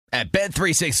At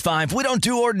Bet365, we don't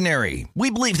do ordinary. We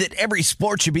believe that every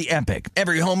sport should be epic.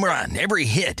 Every home run, every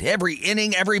hit, every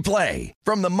inning, every play.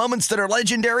 From the moments that are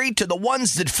legendary to the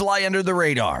ones that fly under the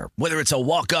radar. Whether it's a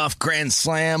walk-off grand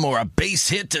slam or a base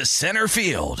hit to center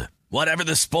field. Whatever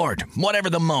the sport, whatever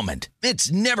the moment.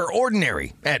 It's never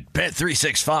ordinary at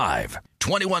Bet365.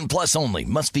 21 plus only.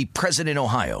 Must be present in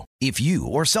Ohio. If you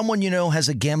or someone you know has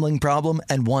a gambling problem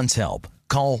and wants help,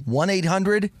 call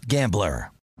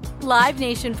 1-800-GAMBLER. Live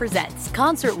Nation presents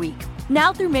Concert Week.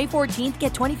 Now through May 14th,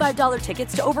 get $25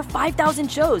 tickets to over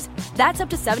 5,000 shows. That's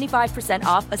up to 75%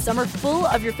 off a summer full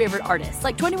of your favorite artists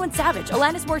like 21 Savage,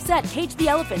 Alanis Morissette, Cage the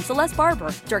Elephant, Celeste Barber,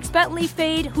 Dierks Bentley,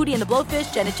 Fade, Hootie and the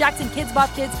Blowfish, Janet Jackson, Kids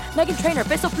Bop Kids, Meghan Trainor,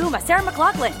 Peso Pluma, Sarah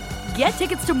McLachlan. Get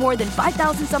tickets to more than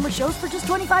 5,000 summer shows for just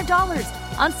 $25.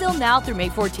 Until now through May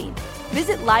 14th.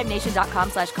 Visit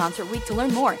LiveNation.com/Concert Week to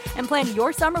learn more and plan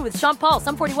your summer with Sean Paul,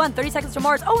 Sum 41, 30 Seconds to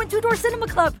Mars, and Two Door Cinema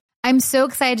Club. I'm so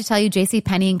excited to tell you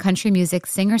JCPenney and country music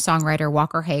singer-songwriter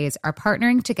Walker Hayes are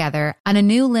partnering together on a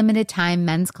new limited-time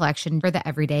men's collection for the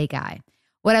everyday guy.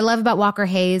 What I love about Walker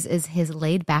Hayes is his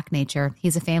laid-back nature.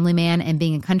 He's a family man, and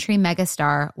being a country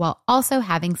megastar while also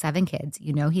having 7 kids,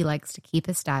 you know he likes to keep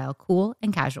his style cool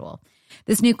and casual.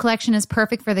 This new collection is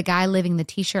perfect for the guy living the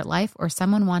t-shirt life or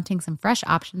someone wanting some fresh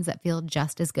options that feel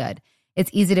just as good. It's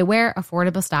easy to wear,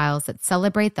 affordable styles that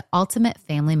celebrate the ultimate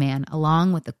family man,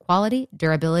 along with the quality,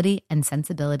 durability, and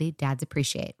sensibility dads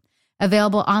appreciate.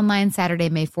 Available online Saturday,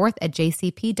 May 4th at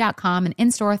jcp.com and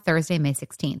in-store Thursday, May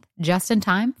 16th. Just in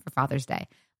time for Father's Day.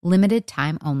 Limited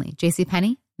time only.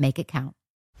 JCPenney, make it count.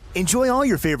 Enjoy all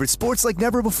your favorite sports like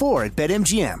never before at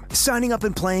BetMGM. Signing up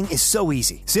and playing is so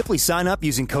easy. Simply sign up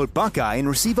using code Buckeye and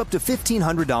receive up to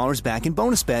 $1,500 back in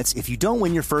bonus bets if you don't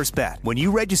win your first bet. When you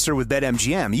register with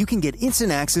BetMGM, you can get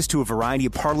instant access to a variety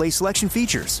of parlay selection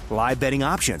features, live betting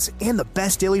options, and the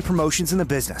best daily promotions in the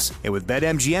business. And with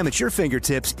BetMGM at your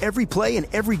fingertips, every play and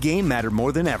every game matter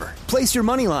more than ever. Place your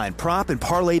moneyline, prop, and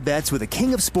parlay bets with the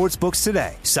king of sportsbooks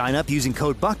today. Sign up using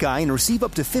code Buckeye and receive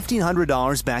up to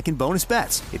 $1,500 back in bonus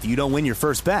bets if you don't win your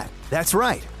first bet. That's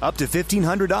right, up to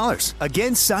 $1,500.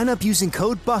 Again, sign up using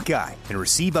code Buckeye and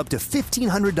receive up to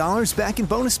 $1,500 back in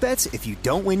bonus bets if you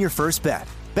don't win your first bet.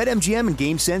 BetMGM and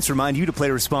GameSense remind you to play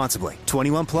responsibly.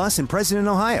 21 plus and present in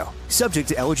Ohio. Subject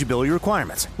to eligibility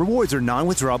requirements. Rewards are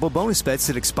non-withdrawable bonus bets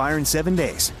that expire in 7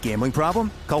 days. Gambling problem?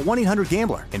 Call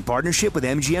 1-800-GAMBLER in partnership with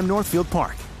MGM Northfield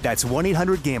Park. That's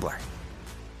 1-800-GAMBLER.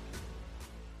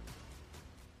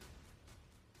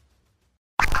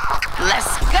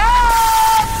 Let's go!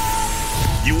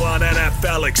 You want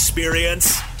NFL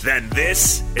experience? Then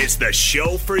this is the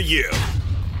show for you.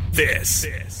 This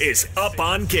is Up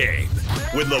on Game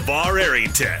with LeVar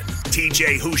Arrington,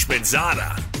 TJ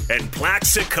Houshmandzadeh, and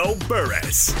Plaxico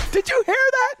Burress. Did you hear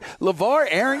that? LeVar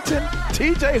Arrington,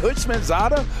 TJ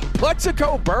Houshmandzadeh,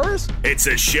 Plaxico Burress? It's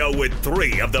a show with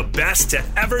 3 of the best to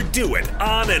ever do it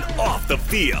on and off the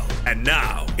field. And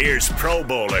now, here's Pro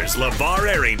Bowlers LeVar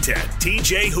Arrington,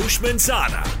 TJ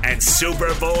Houshmandzadeh, and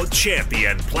Super Bowl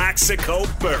champion Plaxico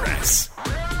Burress.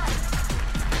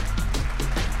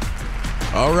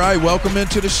 All right, welcome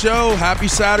into the show. Happy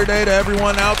Saturday to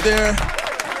everyone out there.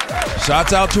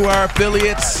 Shouts out to our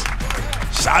affiliates.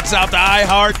 Shouts out to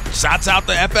iHeart. Shouts out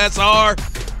to FSR.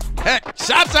 Heck,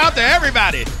 shouts out to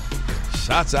everybody.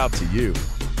 Shouts out to you.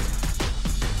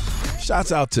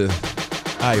 Shouts out to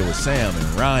Iowa Sam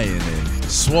and Ryan and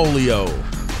Swolio,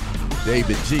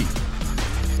 David G.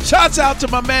 Shouts out to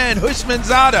my man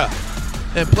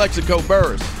Houshmandzadeh and Plaxico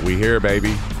Burress. We here,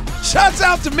 baby. Shouts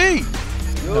out to me.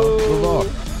 No,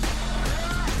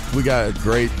 we got a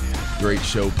great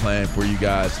show planned for you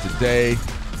guys today.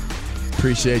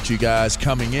 Appreciate you guys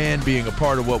coming in, being a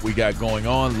part of what we got going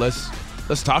on. Let's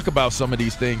talk about some of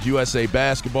these things. USA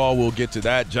basketball, we'll get to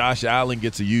that. Josh Allen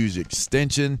gets a huge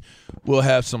extension. We'll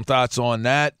have some thoughts on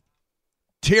that.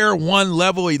 Tier 1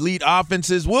 level elite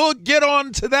offenses, we'll get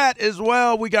on to that as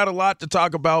well. We got a lot to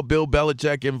talk about. Bill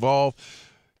Belichick involved.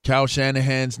 Kyle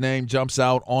Shanahan's name jumps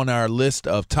out on our list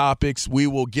of topics. We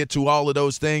will get to all of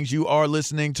those things. You are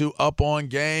listening to Up on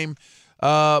Game.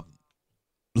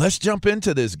 Let's jump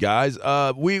into this, guys.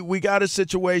 We got a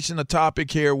situation, a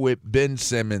topic here with Ben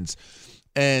Simmons.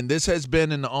 And this has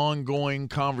been an ongoing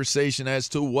conversation as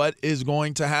to what is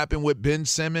going to happen with Ben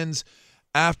Simmons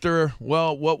after,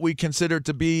 well, what we consider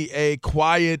to be a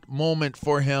quiet moment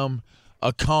for him,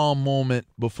 a calm moment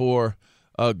before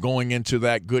going into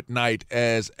that good night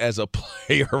as a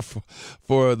player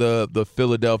for the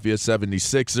Philadelphia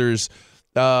 76ers.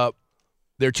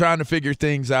 They're trying to figure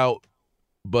things out,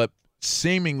 but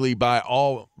seemingly by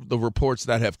all the reports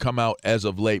that have come out as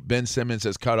of late, Ben Simmons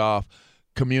has cut off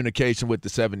communication with the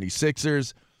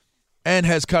 76ers. and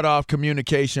has cut off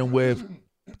communication with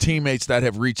teammates that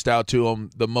have reached out to him,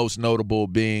 the most notable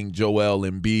being Joel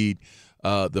Embiid,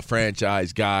 the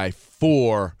franchise guy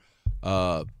for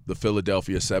the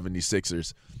Philadelphia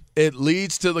 76ers. It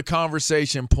leads to the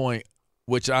conversation point,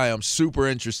 which I am super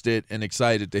interested and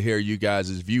excited to hear you guys'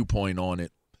 viewpoint on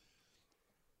it.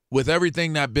 With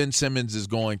everything that Ben Simmons is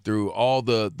going through, all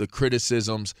the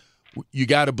criticisms, you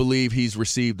got to believe he's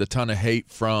received a ton of hate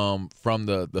from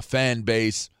the fan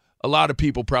base. A lot of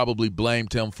people probably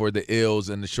blamed him for the ills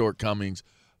and the shortcomings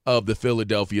of the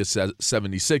Philadelphia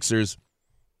 76ers.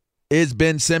 Is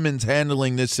Ben Simmons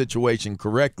handling this situation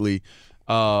correctly?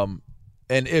 And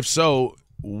if so,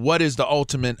 what is the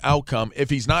ultimate outcome? If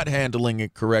he's not handling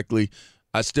it correctly,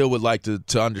 I still would like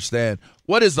to understand,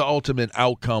 what is the ultimate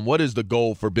outcome? What is the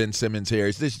goal for Ben Simmons here?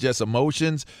 Is this just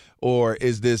emotions, or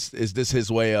is this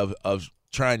his way of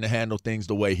trying to handle things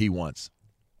the way he wants?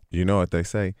 You know what they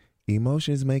say,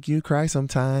 emotions make you cry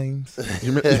sometimes.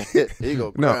 He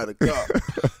gonna cry in the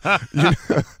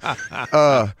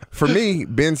car. For me,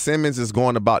 Ben Simmons is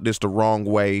going about this the wrong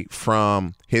way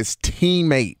from his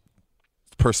teammate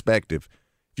perspective.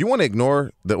 If you want to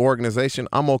ignore the organization,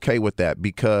 I'm okay with that,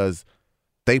 because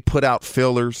they put out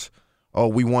fillers. Oh,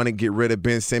 we want to get rid of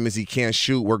Ben Simmons. He can't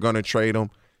shoot. We're going to trade him.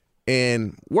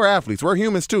 And we're athletes. We're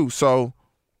humans too. So,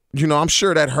 I'm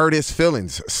sure that hurt his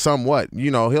feelings somewhat.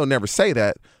 He'll never say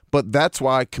that. But that's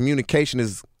why communication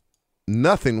is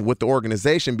nothing with the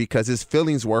organization, because his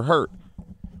feelings were hurt.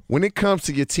 When it comes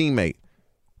to your teammate,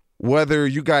 whether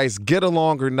you guys get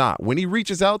along or not, when he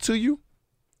reaches out to you,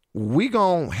 we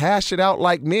going to hash it out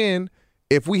like men.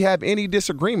 If we have any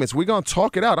disagreements, we're going to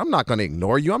talk it out. I'm not going to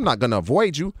ignore you. I'm not going to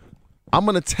avoid you. I'm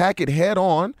going to tack it head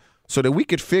on so that we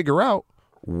could figure out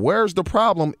where's the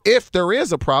problem. If there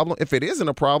is a problem, if it isn't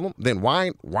a problem, then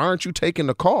why aren't you taking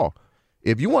the call?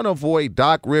 If you want to avoid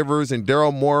Doc Rivers and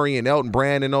Daryl Morey and Elton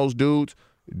Brand and those dudes,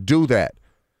 do that.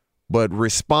 But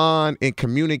respond and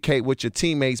communicate with your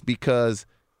teammates, because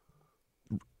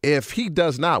if he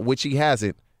does not, which he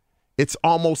hasn't, it's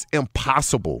almost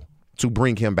impossible to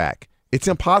bring him back. It's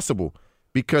impossible,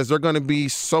 because there's going to be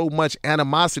so much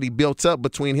animosity built up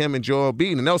between him and Joel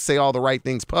Embiid, and they'll say all the right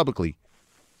things publicly,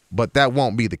 but that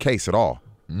won't be the case at all.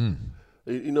 You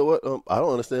know what? I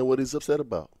don't understand what he's upset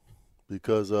about,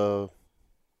 because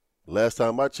last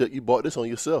time I checked, you bought this on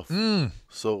yourself.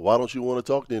 So why don't you want to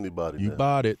talk to anybody? You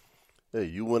bought it. Hey,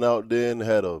 you went out there and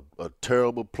had a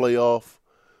terrible playoff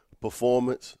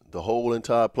performance, the whole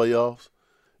entire playoffs.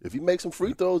 If you make some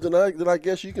free throws, then I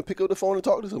guess you can pick up the phone and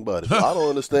talk to somebody. So I don't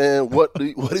understand what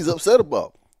he's upset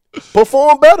about.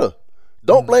 Perform better.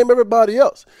 Don't blame everybody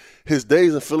else. His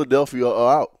days in Philadelphia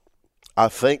are out. I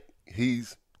think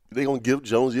they're going to give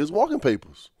Jonesy his walking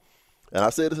papers. And I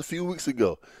said this a few weeks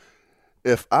ago.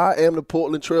 If I am the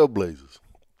Portland Trailblazers,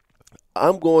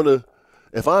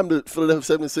 if I'm the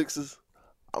Philadelphia 76ers,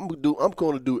 I'm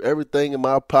going to do everything in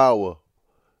my power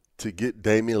to get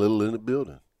Damian Lillard in the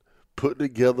building. Put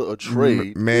together a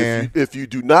trade. Man. If you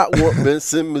do not want Ben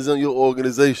Simmons in your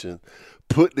organization,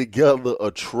 put together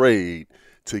a trade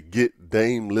to get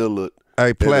Dame Lillard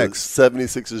in the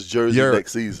 76ers jersey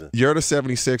next season. You're the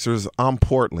 76ers. I'm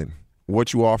Portland.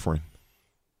 What you offering?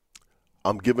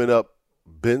 I'm giving up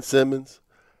Ben Simmons,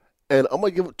 and I'm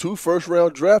going to give up 2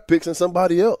 first-round draft picks and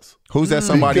somebody else. Who's that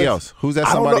somebody else? Who's that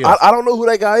somebody else? else? I don't know who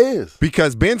that guy is.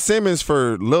 Because Ben Simmons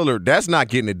for Lillard, that's not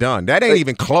getting it done. That ain't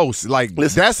even close.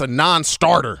 That's a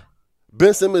non-starter.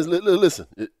 Ben Simmons, listen,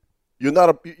 you're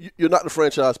not the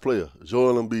franchise player.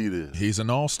 Joel Embiid is. He's an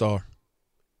all-star.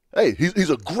 Hey, he's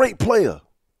a great player,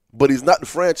 but he's not the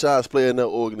franchise player in that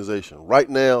organization. Right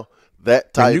now,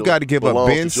 that title you got to give up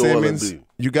Ben Simmons. Embiid.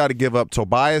 You got to give up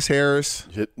Tobias Harris.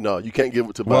 No, you can't give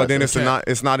it to Tobias. Well, then it's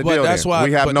not a deal. That's why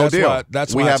we have no deal.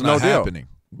 That's why it's not happening.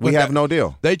 We have no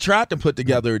deal. They tried to put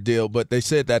together a deal, but they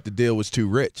said that the deal was too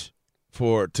rich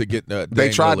to get the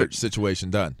Dame Lillard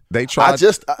situation done. They tried. I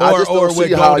just don't with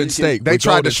see how Golden State. They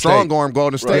tried to strong-arm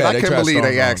Golden State. Right. I can't believe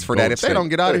they asked for that. If they don't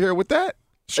get out of here with that,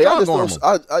 strong-arm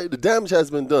them. The damage has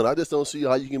been done. I just don't see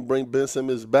how you can bring Ben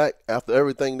Simmons back after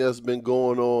everything that's been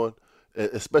going on,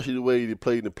 especially the way he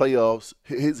played in the playoffs.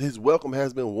 His welcome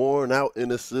has been worn out in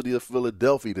the city of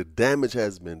Philadelphia. The damage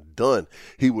has been done.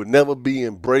 He would never be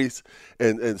embraced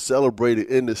and celebrated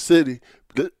in the city.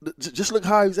 Just look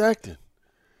how he's acting.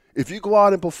 If you go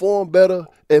out and perform better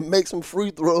and make some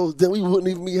free throws, then we wouldn't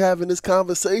even be having this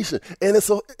conversation. And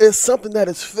it's something that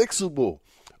is fixable.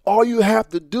 All you have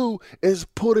to do is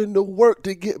put in the work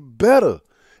to get better.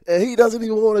 And he doesn't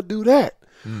even want to do that.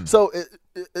 So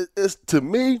it's to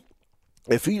me,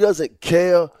 if he doesn't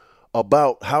care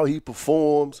about how he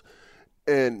performs,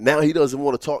 and now he doesn't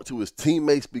want to talk to his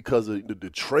teammates because of the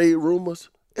trade rumors.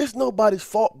 It's nobody's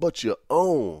fault but your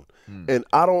own. And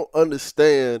I don't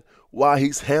understand why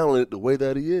he's handling it the way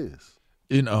that he is.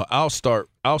 You know, I'll start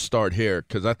here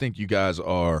because I think you guys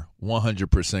are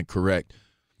 100% correct.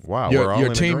 Wow,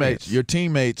 your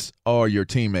teammates are your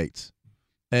teammates,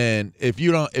 and if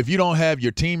you don't have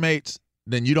your teammates,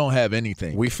 then you don't have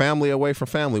anything. We family away from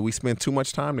family. We spend too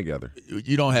much time together.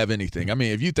 You don't have anything. I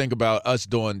mean, if you think about us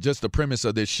doing just the premise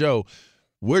of this show,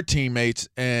 we're teammates,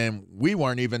 and we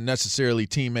weren't even necessarily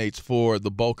teammates for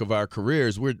the bulk of our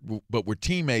careers. But we're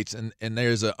teammates, and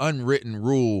there's an unwritten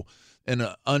rule and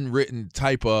an unwritten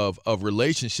type of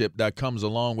relationship that comes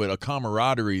along with a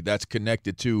camaraderie that's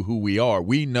connected to who we are.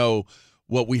 We know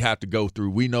what we have to go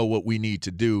through. We know what we need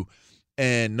to do,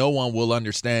 and no one will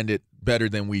understand it better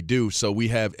than we do. So we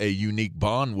have a unique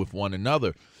bond with one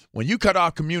another. When you cut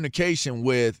off communication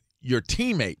with your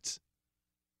teammates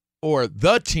or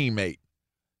the teammate,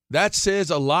 that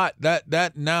says a lot.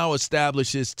 That now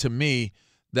establishes to me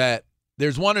that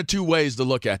there's one or two ways to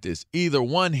look at this. Either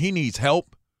one, he needs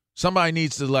help. Somebody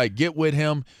needs to get with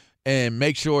him and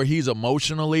make sure he's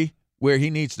emotionally where he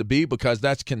needs to be, because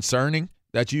that's concerning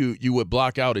that you would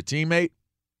block out a teammate.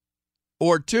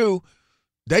 Or two,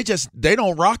 they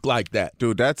don't rock like that.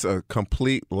 Dude, that's a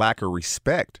complete lack of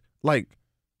respect.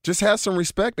 Just have some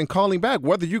respect and calling back,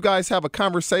 whether you guys have a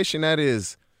conversation that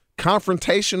is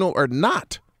confrontational or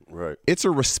not. Right. It's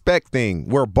a respect thing.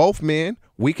 We're both men.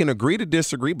 We can agree to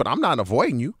disagree, but I'm not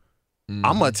avoiding you. I'm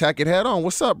going to attack it head on.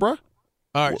 What's up, bro?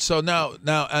 All right, so now,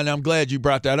 and I'm glad you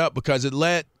brought that up, because it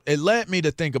led me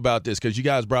to think about this, because you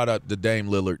guys brought up the Dame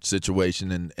Lillard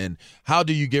situation and how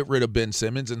do you get rid of Ben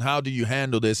Simmons and how do you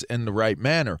handle this in the right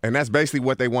manner? And that's basically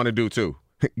what they want to do too.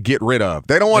 Get rid of.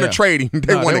 They don't want to trade him.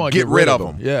 They want to get rid of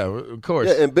him. Yeah, of course.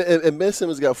 Yeah, and Ben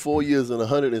Simmons got 4 years and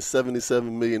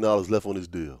 $177 million left on his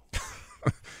deal.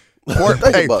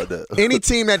 Think about that. Any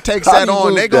team that takes that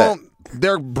on,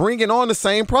 they're bringing on the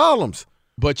same problems.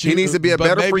 But he needs to be a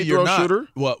better free throw shooter,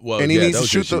 and he needs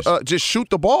to shoot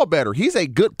the ball better. He's a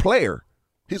good player.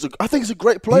 I think he's a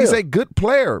great player. He's a good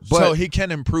player. But so he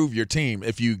can improve your team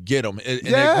if you get him, and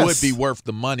it would be worth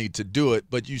the money to do it.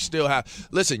 But you still have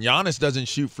 – listen, Giannis doesn't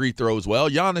shoot free throws well.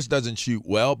 Giannis doesn't shoot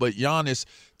well, but Giannis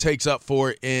takes up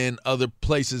for it in other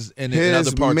places and in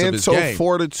other parts of his game. His mental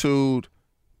fortitude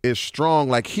is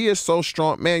strong. He is so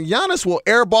strong. Man, Giannis will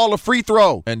airball a free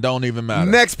throw. And don't even matter.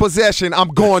 Next possession, I'm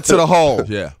going to the hole.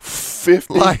 Yeah.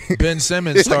 50. Ben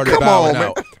Simmons started bowing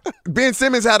out. Ben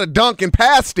Simmons had a dunk and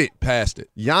passed it.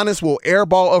 Giannis will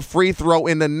airball a free throw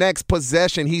in the next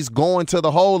possession. He's going to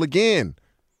the hole again.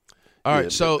 All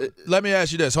right, so let me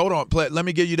ask you this. Hold on. Let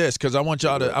me give you this, because I want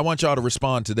y'all to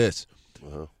respond to this.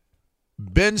 Uh-huh.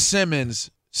 Ben Simmons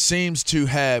seems to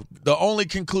have – the only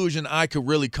conclusion I could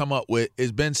really come up with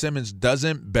is Ben Simmons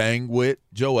doesn't bang with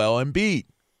Joel Embiid.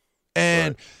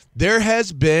 And there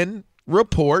has been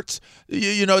reports –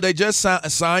 they just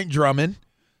signed Drummond.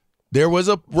 There was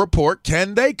a report,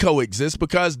 can they coexist,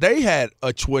 because they had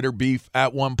a Twitter beef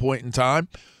at one point in time.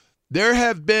 There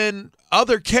have been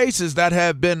other cases that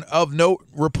have been of note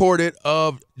reported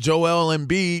of Joel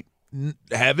Embiid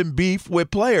having beef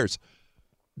with players.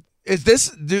 Is this?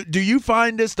 Do you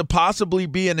find this to possibly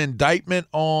be an indictment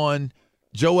on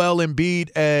Joel Embiid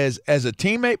as a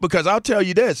teammate? Because I'll tell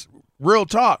you this, real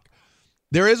talk,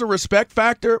 there is a respect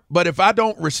factor, but if I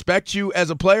don't respect you as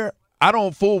a player, I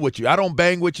don't fool with you. I don't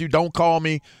bang with you. Don't call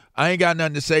me. I ain't got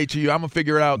nothing to say to you. I'm going to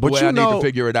figure it out the way I need to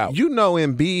figure it out.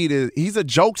 Embiid he's a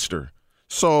jokester.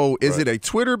 So is it a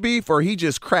Twitter beef or he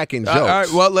just cracking jokes? All right,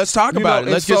 well, let's talk about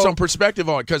it. Let's get some perspective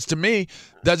on it. Because to me,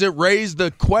 does it raise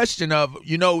the question of,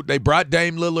 they brought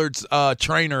Dame Lillard's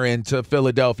trainer into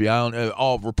Philadelphia. I don't know,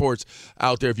 all reports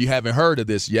out there if you haven't heard of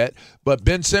this yet. But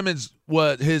Ben Simmons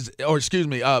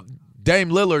Dame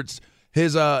Lillard's,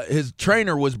 his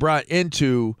trainer was brought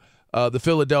into the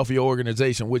Philadelphia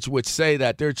organization, which would say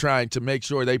that they're trying to make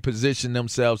sure they position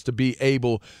themselves to be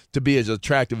able to be as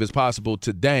attractive as possible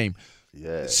to Dame.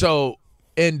 Yeah. So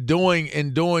in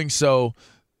doing so,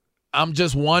 I'm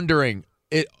just wondering,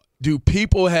 do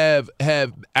people have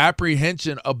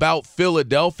apprehension about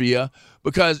Philadelphia?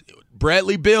 Because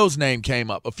Bradley Beal's name came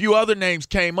up. A few other names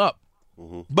came up.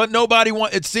 Mm-hmm. But nobody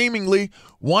seemingly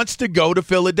wants to go to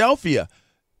Philadelphia.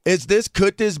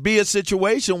 Could this be a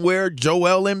situation where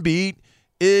Joel Embiid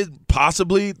is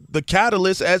possibly the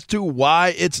catalyst as to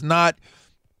why it's not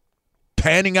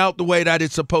panning out the way that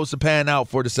it's supposed to pan out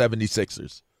for the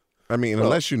 76ers? I mean,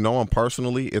 unless you know him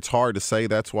personally, it's hard to say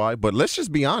that's why. But let's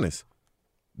just be honest.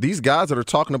 These guys that are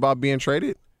talking about being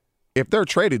traded, if they're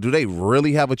traded, do they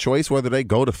really have a choice whether they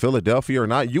go to Philadelphia or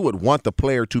not? You would want the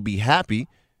player to be happy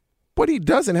But he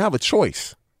doesn't have a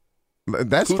choice.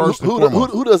 That's Who first and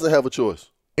foremost. Who doesn't have a choice?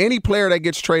 Any player that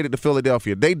gets traded to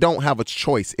Philadelphia, they don't have a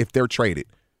choice if they're traded.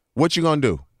 What you going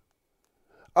to do?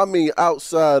 I mean,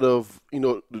 outside of,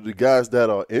 the guys that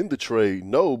are in the trade,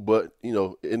 no, but, in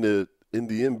the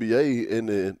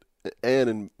NBA and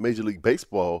in Major League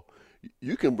Baseball,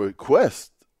 you can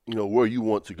request, where you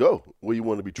want to go, where you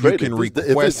want to be traded. If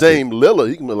it's Dame Lillard,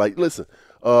 you can be like, listen,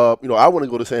 I want to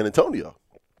go to San Antonio.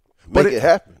 Make it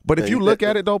happen. But if you look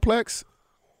at it, though, Plex,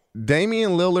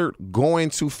 Damian Lillard going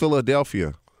to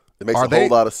Philadelphia. It makes a whole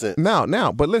lot of sense.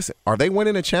 Now, but listen, are they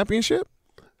winning a championship?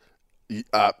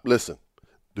 Listen,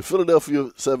 the Philadelphia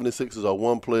 76ers are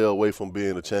one player away from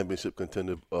being a championship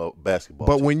contender basketball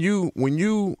team. But when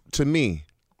you, to me,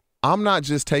 I'm not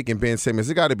just taking Ben Simmons.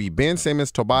 It got to be Ben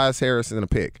Simmons, Tobias Harris, and a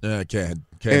pick. Can't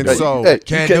and do so it.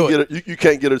 You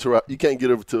can't get her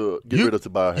to get rid of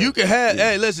Tobias Harris. You can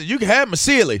have listen, you can have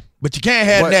Masili, but you can't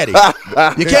have Nettie.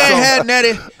 You can't have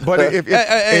Nettie.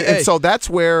 But so that's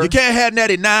where you can't have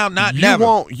Nettie now, not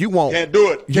never. You won't can't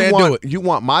do it. You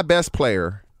want my best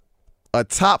player, a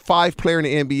top 5 player in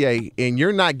the NBA, and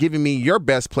you're not giving me your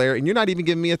best player, and you're not even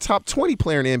giving me a top 20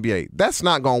 player in the NBA. That's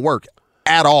not going to work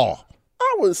at all.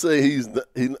 I wouldn't say he's not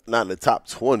in the top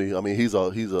 20. I mean, he's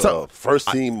a first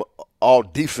team all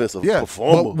defensive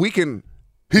performer. But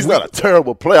he's not a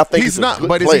terrible player. I think he's not.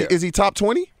 But is he top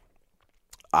 20?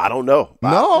 I don't know.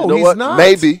 No, he's what? Not.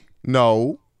 Maybe.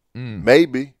 No.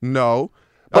 Maybe. No.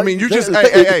 But I mean, you just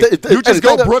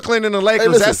go Brooklyn and the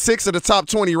Lakers. That's 6 of the top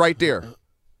 20 right there.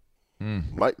 You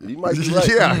might be right.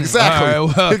 Yeah, exactly. All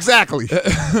right, well, exactly.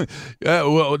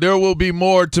 Well, there will be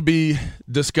more to be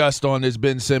discussed on this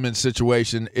Ben Simmons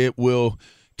situation. It will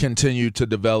continue to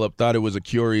develop. Thought it was a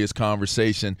curious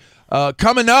conversation.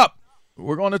 Coming up,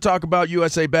 we're going to talk about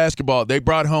USA basketball. They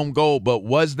brought home gold, but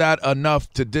was that enough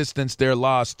to distance their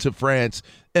loss to France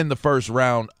in the first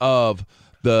round of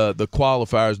the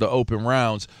qualifiers, the open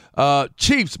rounds?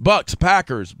 Chiefs, Bucks,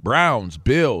 Packers, Browns,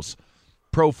 Bills.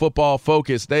 Pro Football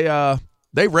Focus, they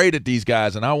rated these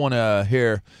guys, and I want to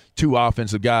hear two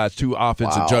offensive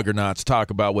juggernauts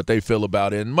talk about what they feel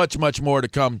about it, and much, much more to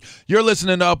come. You're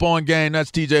listening to Up On Game.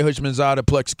 That's TJ Hushmanzada,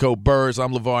 Plexico Burrs.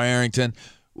 I'm LeVar Arrington.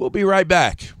 We'll be right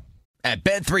back. At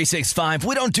Bet365,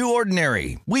 we don't do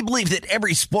ordinary. We believe that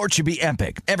every sport should be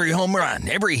epic. Every home run,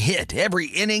 every hit, every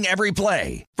inning, every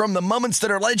play. From the moments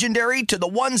that are legendary to the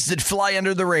ones that fly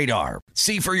under the radar.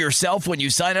 See for yourself when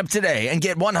you sign up today and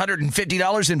get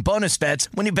 $150 in bonus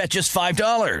bets when you bet just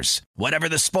 $5. Whatever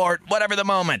the sport, whatever the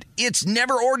moment, it's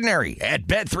never ordinary at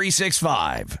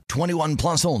Bet365. 21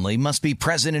 plus only. Must be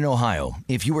present in Ohio.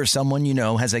 If you or someone you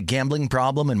know has a gambling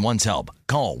problem and wants help,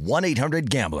 call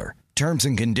 1-800-GAMBLER. Terms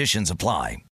and conditions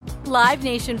apply. Live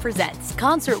Nation presents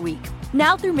Concert Week.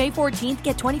 Now through May 14th,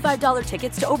 get $25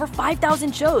 tickets to over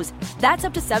 5,000 shows. That's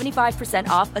up to 75%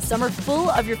 off a summer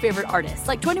full of your favorite artists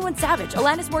like 21 Savage,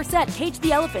 Alanis Morissette, Cage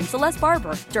the Elephant, Celeste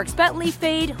Barber, Dierks Bentley,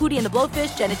 Fade, Hootie and the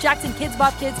Blowfish, Janet Jackson, Kids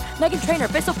Bop Kids, Meghan Trainor,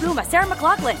 Peso Pluma, Sarah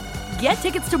McLachlan. Get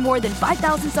tickets to more than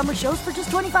 5,000 summer shows for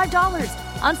just $25.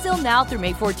 Until now through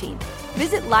May 14th.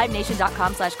 Visit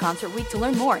LiveNation.com/Concert Week to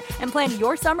learn more and plan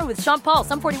your summer with Sean Paul,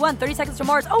 Sum 41, 30 Seconds to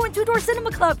Mars, and Two Door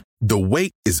Cinema Club. The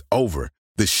wait is over.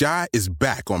 The Chi is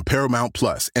back on Paramount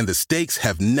Plus, and the stakes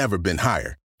have never been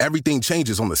higher. Everything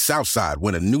changes on the South Side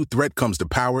when a new threat comes to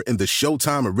power in the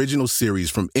Showtime original series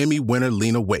from Emmy winner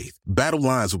Lena Waithe. Battle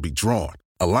lines will be drawn,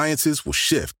 alliances will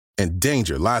shift, and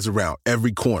danger lies around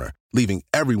every corner, leaving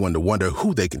everyone to wonder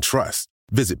who they can trust.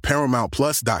 Visit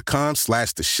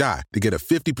ParamountPlus.com/The Chi to get a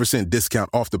 50% discount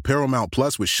off the Paramount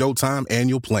Plus with Showtime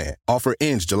annual plan. Offer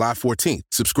ends July 14th.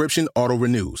 Subscription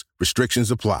auto-renews.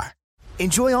 Restrictions apply.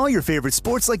 Enjoy all your favorite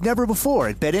sports like never before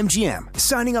at BetMGM.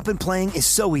 Signing up and playing is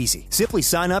so easy. Simply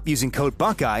sign up using code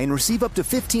Buckeye and receive up to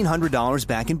 $1,500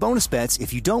 back in bonus bets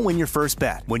if you don't win your first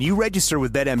bet. When you register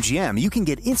with BetMGM, you can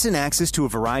get instant access to a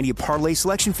variety of parlay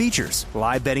selection features,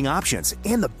 live betting options,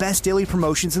 and the best daily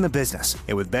promotions in the business.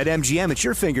 And with BetMGM at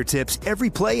your fingertips, every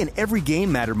play and every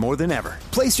game matter more than ever.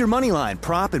 Place your moneyline,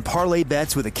 prop, and parlay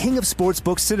bets with the king of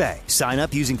sportsbooks today. Sign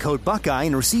up using code Buckeye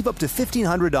and receive up to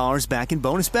 $1,500 back in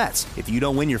bonus bets if you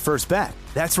don't win your first bet.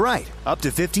 That's right, up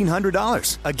to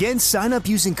 $1,500. Again, sign up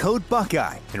using code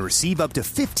Buckeye and receive up to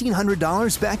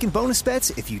 $1,500 back in bonus bets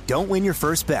if you don't win your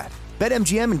first bet.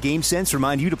 BetMGM and GameSense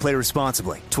remind you to play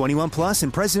responsibly. 21 plus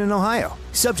and present in Ohio.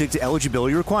 Subject to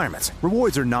eligibility requirements.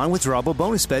 Rewards are non-withdrawable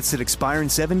bonus bets that expire in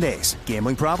 7 days.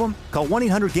 Gambling problem? Call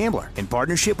 1-800-GAMBLER in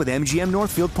partnership with MGM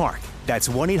Northfield Park. That's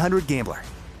 1-800-GAMBLER.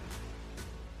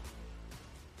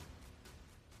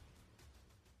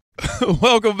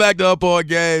 Welcome back to Up On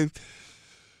Game.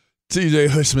 TJ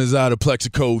Hushmanzada,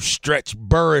 Plexico, Stretch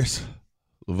Burris.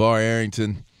 LeVar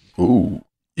Arrington. Ooh.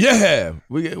 Yeah,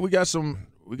 we got some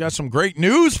great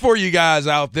news for you guys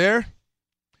out there.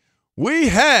 We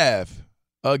have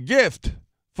a gift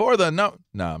for the no.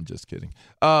 Nah, I'm just kidding.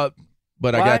 But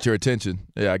what? I got your attention.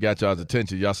 Yeah, I got y'all's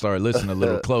attention. Y'all started listening a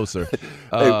little closer.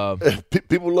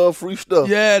 People love free stuff.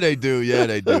 Yeah, they do. Yeah,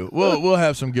 they do. We'll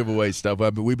have some giveaway stuff.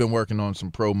 We've been working on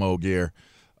some promo gear,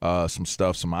 some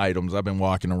stuff, some items. I've been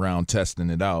walking around testing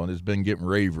it out, and it's been getting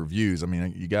rave reviews. I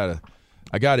mean,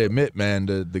 I gotta admit, man,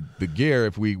 the gear,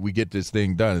 if we get this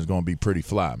thing done, is gonna be pretty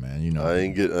fly, man. You know, I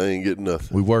ain't get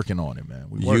nothing. We working on it, man.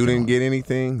 You didn't get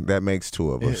anything? That makes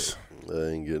two of us.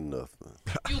 I ain't getting nothing.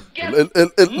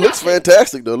 It looks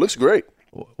fantastic, though. It looks great.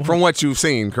 From what you've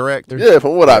seen, correct? Yeah,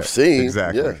 from what I've seen.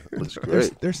 Exactly. Yeah, it looks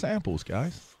great. They're samples,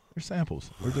 guys. They're samples.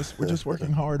 We're just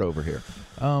working hard over here.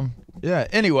 Yeah.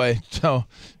 Anyway, so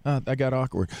I got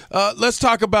awkward. Let's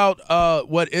talk about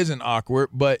what isn't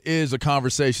awkward, but is a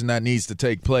conversation that needs to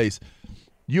take place.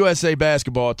 USA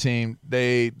basketball team.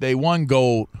 They won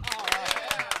gold.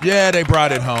 Yeah, they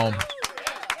brought it home.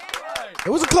 It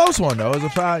was a close one though. It was a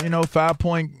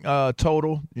 5-point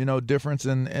total, difference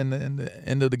in the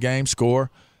end of the game score.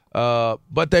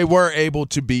 But they were able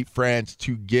to beat France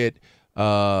to get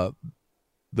the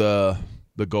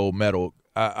gold medal.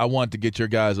 I want to get your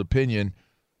guys' opinion.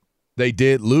 They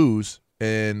did lose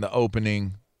in the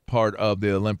opening part of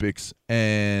the Olympics,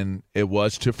 and it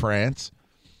was to France.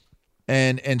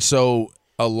 And so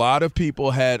a lot of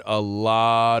people had a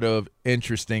lot of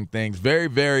interesting things, very,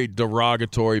 very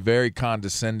derogatory, very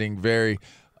condescending, very,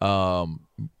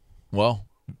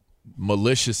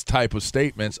 malicious type of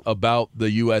statements about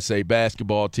the USA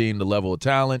basketball team, the level of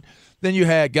talent. Then you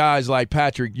had guys like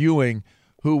Patrick Ewing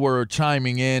who were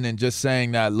chiming in and just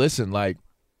saying that, listen, like,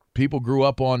 people grew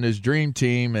up on this dream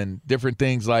team and different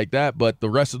things like that, but the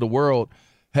rest of the world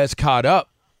has caught up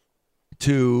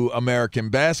to American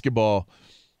basketball.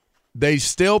 They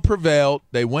still prevailed.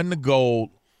 They win the gold,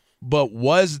 but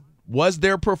was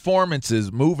their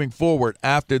performances moving forward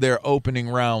after their opening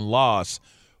round loss,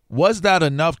 was that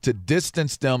enough to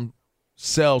distance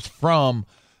themselves from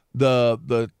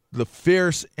the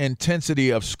fierce intensity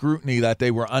of scrutiny that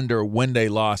they were under when they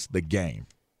lost the game?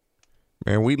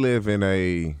 Man, we live in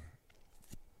a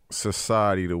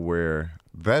society to where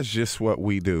that's just what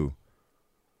we do.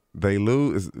 They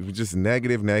lose, just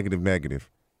negative.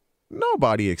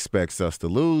 Nobody expects us to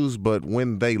lose, but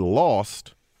when they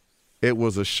lost, it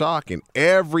was a shock, and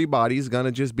everybody's going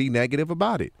to just be negative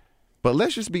about it. But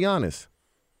let's just be honest.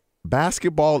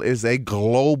 Basketball is a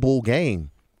global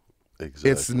game.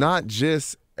 Exactly. It's not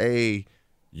just a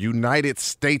United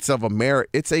States of America.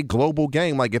 It's a global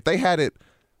game. Like, if they had it,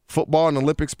 football and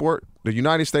Olympic sport, the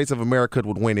United States of America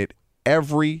would win it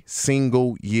every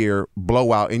single year,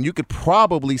 blowout. And you could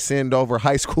probably send over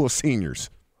high school seniors,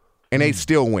 and they'd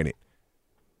still win it.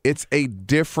 It's a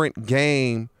different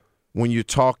game when you're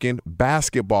talking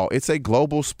basketball. It's a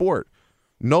global sport.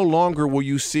 No longer will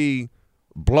you see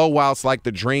blowouts like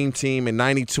the Dream Team in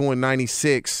 92 and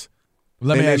 96.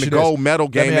 Let me ask you the gold medal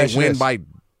game, they win this. by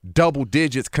double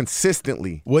digits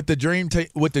consistently. Would the Dream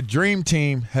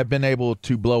Team have been able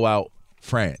to blow out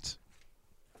France?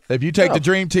 If you take the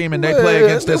Dream Team and they play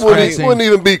against this France team, wouldn't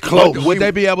even be close. Would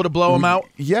they be able to blow them out?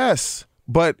 Yes,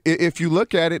 but if you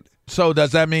look at it, so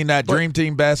does that mean that Dream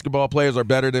Team basketball players are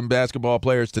better than basketball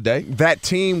players today? That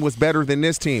team was better than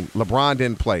this team. LeBron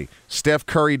didn't play. Steph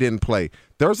Curry didn't play.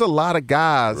 There's a lot of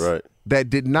guys that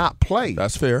did not play.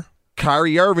 That's fair.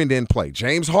 Kyrie Irving didn't play.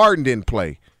 James Harden didn't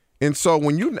play. And so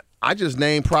I just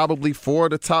named probably 4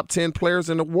 of the top 10 players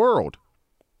in the world.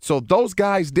 So those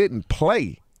guys didn't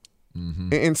play. Mm-hmm.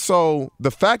 And so the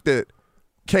fact that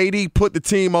KD put the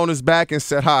team on his back and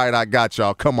said, all right, I got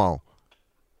y'all, come on.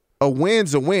 A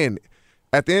win's a win.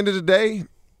 At the end of the day,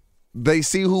 they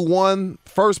see who won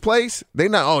first place. They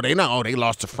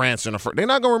lost to France in the first. They're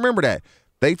not going to remember that.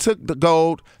 They took the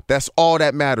gold. That's all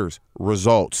that matters,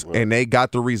 results. Right. And they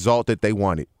got the result that they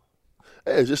wanted.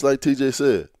 Hey, just like TJ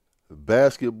said,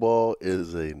 basketball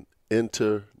is an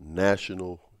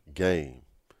international game.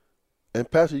 And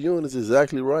Patrick Ewing is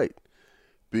exactly right,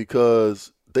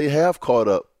 because they have caught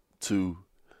up to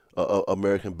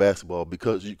American basketball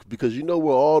because you know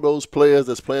where all those players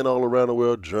that's playing all around the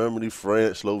world, Germany,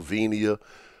 France, Slovenia,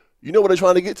 you know what they're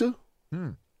trying to get to?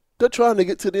 They're trying to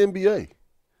get to the NBA.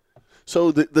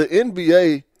 So the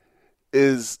NBA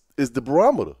is the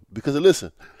barometer, because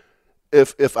listen,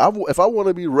 if I want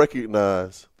to be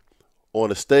recognized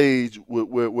on a stage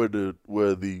where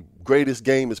the greatest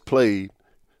game is played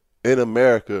in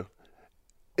America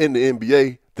in the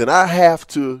NBA, then I have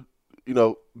to,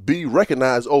 be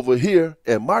recognized over here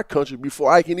in my country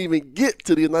before I can even get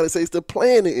to the United States to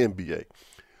play in the NBA.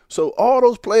 So all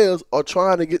those players are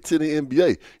trying to get to the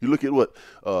NBA. You look at what,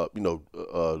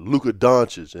 Luka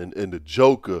Doncic and the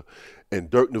Joker and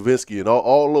Dirk Nowitzki and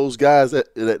all those guys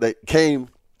that came,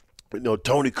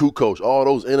 Tony Kukoc, all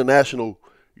those international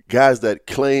guys that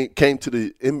came to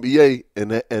the NBA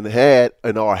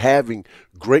and are having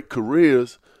great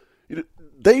careers.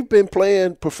 They've been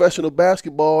playing professional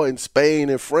basketball in Spain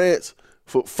and France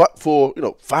for 5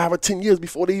 or 10 years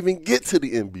before they even get to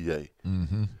the NBA.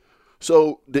 Mm-hmm.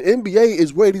 So the NBA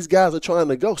is where these guys are trying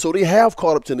to go. So they have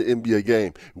caught up to the NBA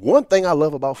game. One thing I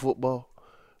love about football,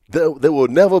 there will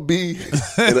never be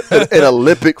an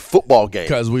Olympic football game.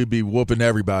 Because we'd be whooping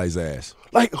everybody's ass.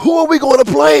 Like, who are we going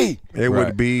to play? It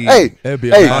would be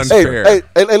unfair. Hey,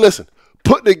 listen,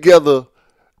 put together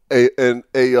an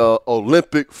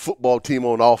Olympic football team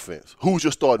on offense. Who's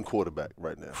your starting quarterback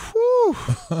right now?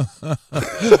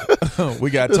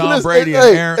 We got Tom Brady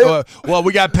and Aaron.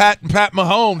 We got Pat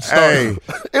Mahomes starting.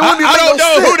 I don't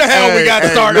know who the hell we got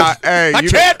starting. I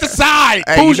can't decide.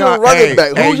 Who's your running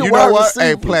back? Who's your wide receiver?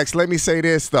 Hey, Plex, let me say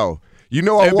this, though. You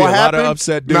know There'd what be a happened? lot of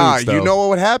upset dudes, though. You know what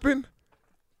would happen?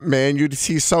 Man, you'd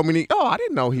see so many. Oh, I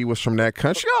didn't know he was from that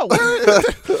country.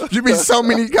 Oh, you'd be so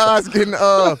many guys getting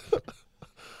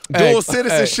dual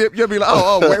citizenship. You'll be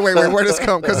like, wait, where this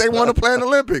come? Because they want to play in the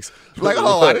Olympics. Like,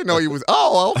 I didn't know he was.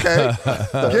 Oh, okay.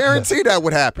 Guarantee that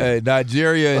would happen. Hey,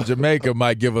 Nigeria and Jamaica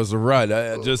might give us a run.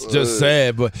 Just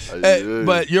saying,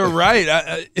 but you're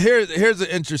right. Here's an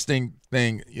interesting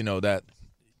thing. That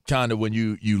kind of when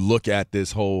you look at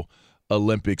this whole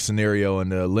Olympic scenario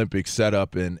and the Olympic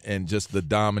setup and just the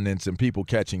dominance and people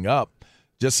catching up,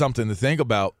 just something to think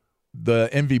about. The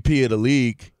MVP of the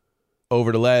league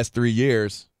over the last 3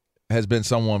 years has been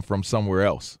someone from somewhere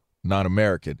else, not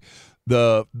American.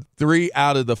 The 3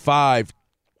 out of the 5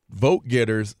 vote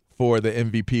getters for the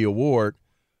MVP award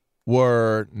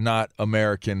were not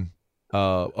American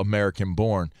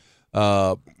born.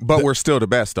 But we're still the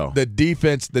best, though. The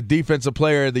defensive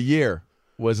player of the year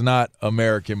was not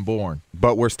American born.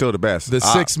 But we're still the best. The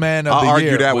sixth man of the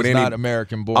year was not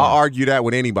American born. I'll argue that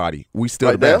with anybody. We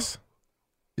still the best.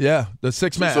 Yeah, the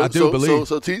sixth man, I do believe.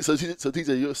 So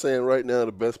TJ, you're saying right now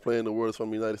the best player in the world is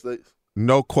from the United States?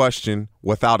 No question,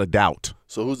 without a doubt.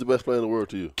 So who's the best player in the world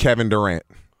to you? Kevin Durant.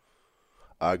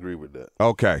 I agree with that.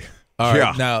 Okay. All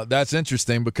right. Now, that's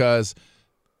interesting because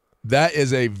that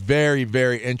is a very,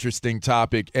 very interesting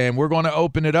topic, and we're going to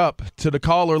open it up to the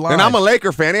caller line. And I'm a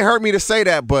Laker fan. It hurt me to say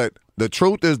that, but the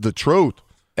truth is the truth.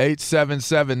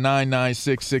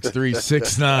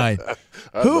 877-996-6369.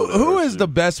 Who is the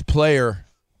best player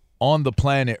on the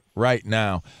planet right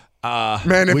now?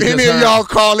 Man, if any of y'all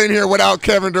call in here without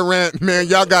Kevin Durant, man,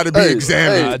 y'all got to be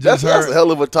examined. That's a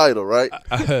hell of a title, right?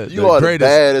 You are the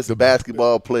baddest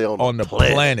basketball player on the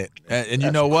planet. And you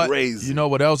know what? Crazy. You know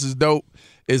what else is dope?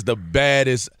 Is the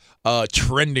baddest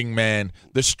trending man,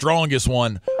 the strongest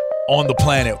one on the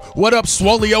planet. What up,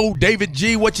 Swolio David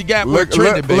G? What you got? Look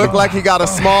like he got a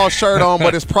small shirt on,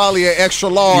 but it's probably an extra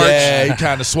large. Yeah, he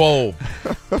kind of swole.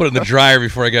 Put it in the dryer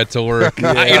before I got to work.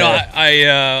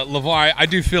 LeVar, I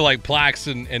do feel like Plax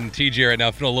and TJ right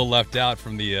now feel a little left out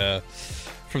from the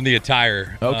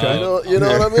attire. Okay. You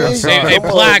know what I mean? Hey,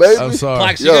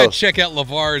 Plax, you got to check out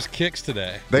LeVar's kicks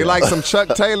today. They like some Chuck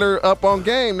Taylor up on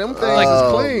game. Them things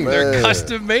is clean. They're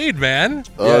custom made, man.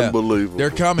 Yeah. Unbelievable.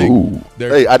 They're coming.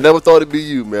 Hey, I never thought it'd be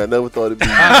you, man. I never thought it'd be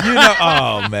you.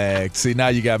 Oh, man. See, now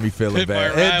you got me feeling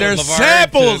bad. There's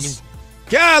samples.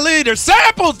 Golly, there's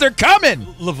samples. They're coming.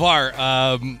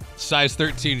 LeVar, size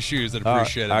 13 shoes. I'd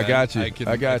appreciate it. I got you. I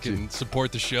can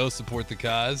support the show, support the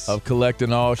cause. Of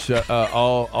collecting all show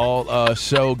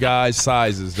guys'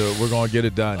 sizes. We're going to get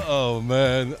it done. Oh,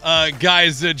 man.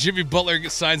 Guys, Jimmy Butler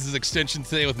signs his extension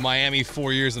today with Miami,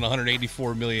 4 years and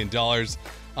 $184 million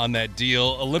on that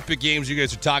deal. Olympic Games, you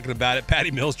guys are talking about it.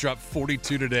 Patty Mills dropped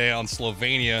 42 today on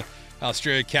Slovenia.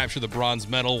 Australia captured the bronze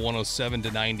medal,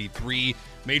 107-93.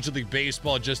 Major League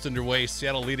Baseball just underway.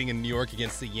 Seattle leading in New York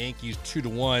against the Yankees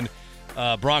 2-1.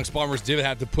 Bronx Bombers did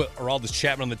have to put Aroldis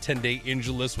Chapman on the 10-day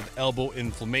injured list with elbow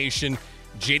inflammation.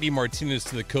 JD Martinez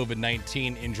to the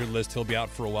COVID-19 injured list. He'll be out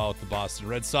for a while with the Boston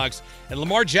Red Sox. And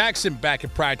Lamar Jackson back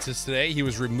at practice today. He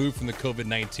was removed from the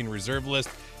COVID-19 reserve list,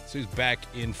 so he's back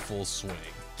in full swing.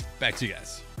 Back to you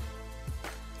guys.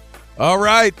 All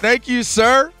right. Thank you,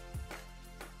 sir.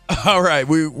 All right.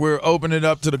 We're opening it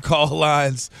up to the call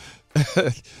lines.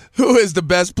 Who is the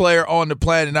best player on the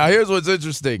planet? Now, here's what's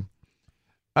interesting.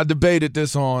 I debated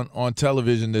this on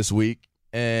television this week,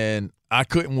 and I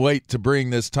couldn't wait to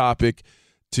bring this topic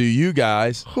to you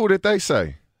guys. Who did they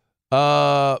say?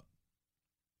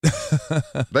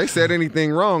 They said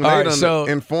anything wrong. All They right, done so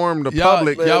informed the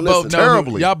public. Y'all both know.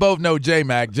 terribly. Y'all both know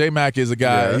J-Mac. J-Mac is a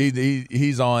guy. Yeah.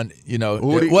 He's on. You know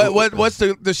what's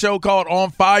the show called?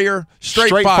 On Fire.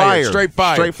 Straight Fire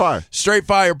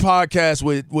podcast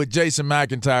with Jason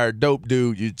McIntyre. Dope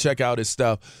dude. You check out his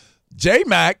stuff.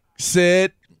 J-Mac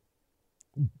said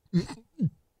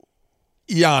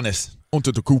Giannis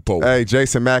Antetokounmpo. Hey,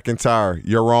 Jason McIntyre,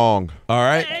 you're wrong. All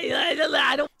right.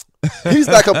 I don't. He's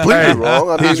not completely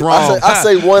wrong. I mean, he's wrong. I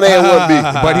say 1A and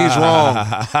 1B. But he's wrong.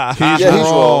 He's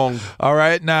wrong. All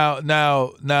right, now,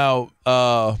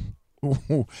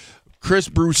 Chris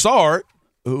Broussard,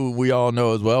 who we all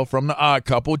know as well from The Odd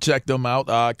Couple. Check them out.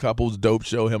 The Odd Couple's dope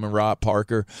show. Him and Rob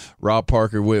Parker. Rob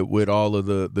Parker with all of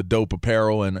the dope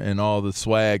apparel and all the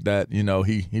swag that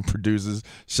he produces.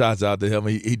 Shouts out to him.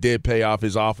 He did pay off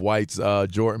his Off-Whites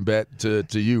Jordan bet to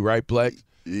you, right, Plex?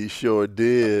 He sure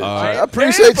did. I I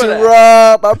appreciate you,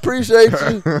 Rob. I appreciate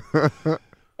you.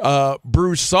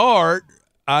 Broussard,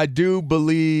 I do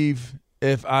believe,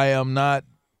 if I am not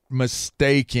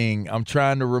mistaken, I'm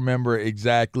trying to remember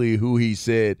exactly who he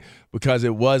said because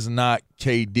it was not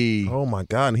KD. Oh my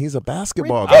God, and he's a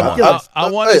basketball guy. I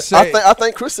want to say. I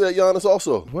think Chris said Giannis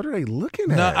also. What are they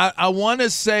looking at? No, I want to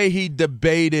say he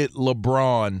debated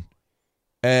LeBron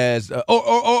as.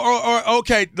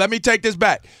 Okay. Let me take this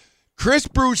back. Chris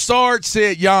Broussard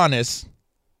said Giannis.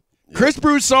 Yeah. Chris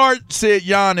Broussard said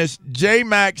Giannis.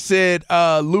 J-Mac said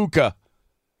Luka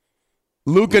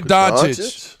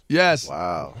Doncic. Yes.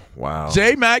 Wow.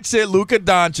 J-Mac said Luka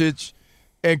Doncic,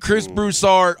 and Chris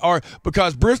Broussard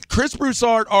because Chris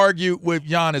Broussard argued with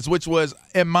Giannis, which was,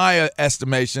 in my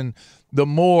estimation, the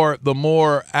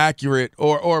more accurate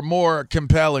or more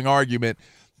compelling argument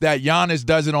that Giannis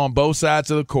does it on both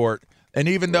sides of the court, and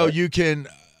even though you can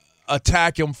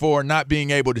attack him for not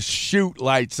being able to shoot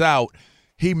lights out,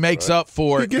 he makes up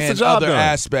for it in other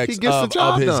aspects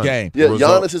of his game. Yeah,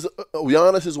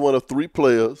 Giannis is one of 3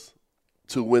 players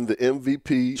to win the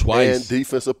MVP twice and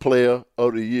Defensive Player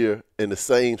of the Year in the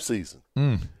same season.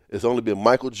 It's only been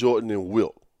Michael Jordan and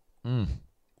Wilt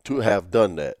to have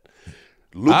done that.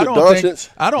 I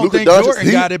don't think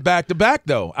Jordan got it back to back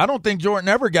though. I don't think Jordan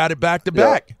ever got it back to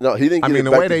back. No, he didn't. I get mean, it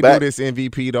the back way to they back. do this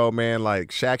MVP though, man, like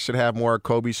Shaq should have more,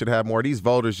 Kobe should have more. These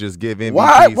voters just give MVPs.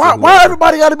 Why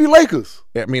everybody got to be Lakers?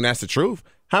 I mean, that's the truth.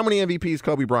 How many MVPs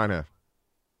Kobe Bryant have?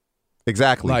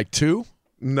 Exactly. Like 2?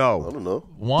 No. I don't know.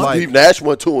 1. Steve Nash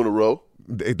won 2 in a row.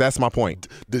 That's my point.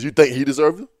 Did you think he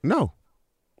deserved them? No.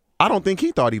 I don't think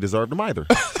he thought he deserved them either.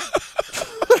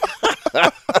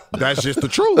 That's just the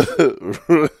truth.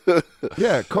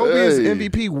 Yeah, Kobe is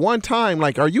MVP one time.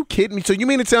 Like, are you kidding me? So you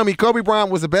mean to tell me Kobe Bryant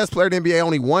was the best player in the NBA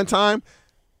only one time?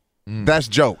 That's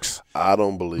jokes. I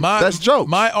don't believe that's jokes.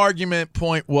 My argument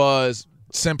point was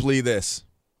simply this.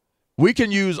 We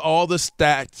can use all the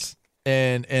stats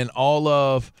and all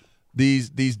of these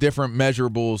different measures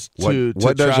to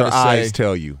what try does your to eyes say,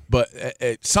 tell you? But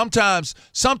sometimes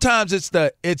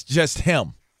it's just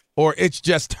him or it's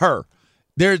just her.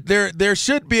 There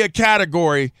should be a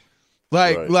category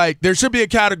like there should be a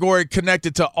category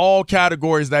connected to all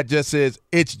categories that just says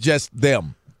it's just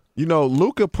them. You know,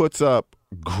 Luka puts up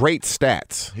great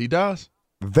stats. He does.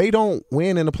 They don't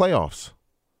win in the playoffs.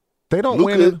 They don't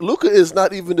win. Luka is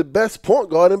not even the best point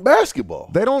guard in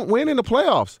basketball. They don't win in the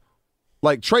playoffs.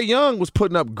 Like Trae Young was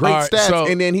putting up great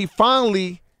stats, and then he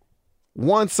finally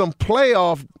won some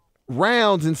playoff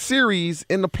rounds and series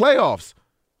in the playoffs.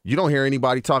 You don't hear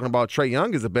anybody talking about Trae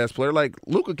Young as the best player. Like,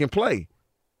 Luka can play.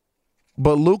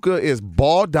 But Luka is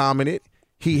ball dominant.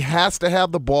 He has to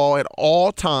have the ball at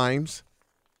all times.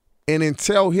 And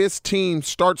until his team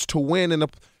starts to win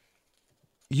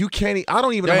you can't. I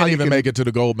don't even know how you can make it to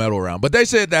the gold medal round. But they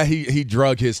said that he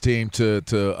drug his team to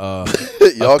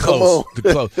y'all come on. To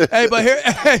close.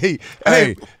 Hey,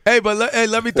 but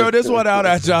let me throw this one out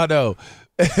at y'all though.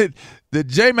 The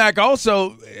J-Mac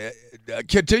also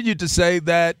continued to say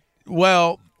that,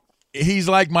 well, he's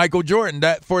like Michael Jordan.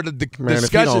 That for the discussion,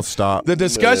 if you don't stop. The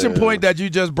discussion point that you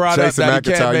just brought Jason up, that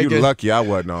you can't make you it. Lucky I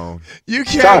wasn't on. You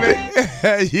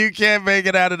can't make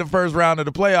it out of the first round of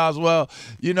the playoffs. Well,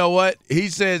 you know what? He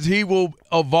says he will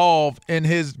evolve in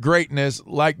his greatness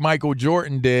like Michael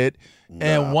Jordan did.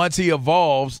 And once he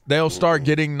evolves, they'll start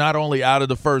getting not only out of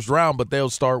the first round, but they'll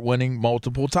start winning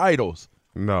multiple titles.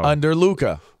 Under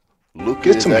Luka. Luka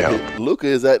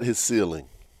is at his ceiling.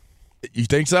 You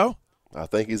think so? I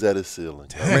think he's at his ceiling.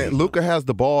 Man, Luka has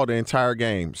the ball the entire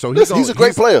game. So he's a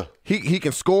great player. He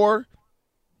can score.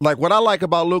 Like, what I like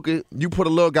about Luka, you put a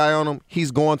little guy on him,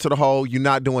 he's going to the hole, you're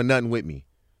not doing nothing with me.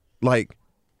 Like,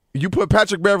 you put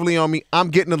Patrick Beverly on me, I'm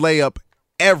getting a layup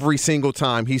every single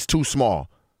time. He's too small.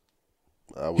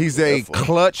 He's a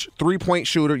clutch three-point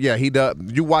shooter. Yeah, he does.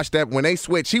 You watch that when they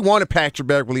switch. He wanted Patrick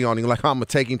Beverly on him. Like, I'm gonna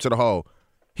take him to the hole.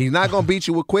 He's not gonna beat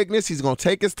you with quickness. He's gonna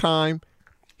take his time.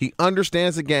 He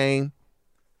understands the game.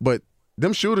 But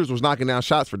them shooters was knocking down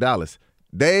shots for Dallas.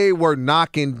 They were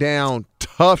knocking down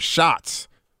tough shots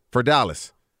for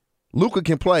Dallas. Luka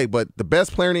can play, but the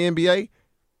best player in the NBA,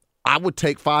 I would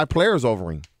take 5 players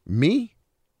over him. Me?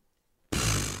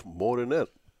 More than that.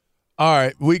 All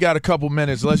right, we got a couple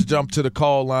minutes. Let's jump to the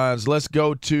call lines. Let's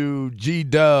go to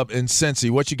G-Dub and Cincy.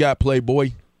 What you got,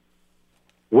 Playboy?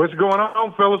 What's going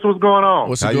on, fellas? What's going on?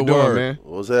 What's a good word, man?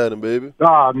 What's happening, baby?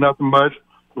 Nothing much.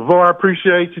 LeVar, I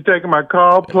appreciate you taking my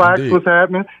call. Plax, what's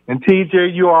happening? And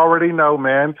TJ, you already know,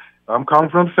 man. I'm calling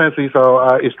from Cincy, so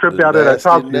it's tripped out that I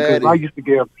talked to you because I used to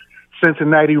give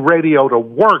Cincinnati radio to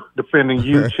work defending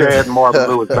you, Chad, and Marvin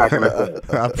Lewis back in the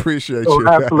day. I appreciate you.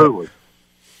 Absolutely.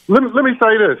 Let me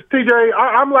say this, TJ.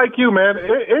 I'm like you, man.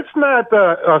 It's not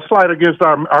a slight against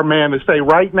our man to say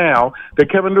right now that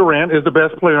Kevin Durant is the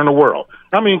best player in the world.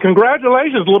 I mean,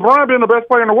 congratulations, LeBron been the best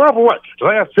player in the world for what, the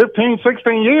last 15,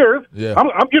 16 years. Yeah.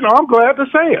 I'm glad to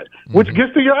say it. Which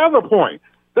gets to your other point.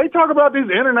 They talk about these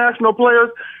international players.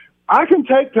 I can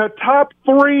take the top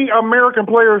 3 American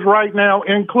players right now,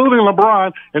 including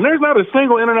LeBron, and there's not a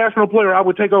single international player I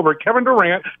would take over Kevin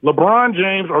Durant, LeBron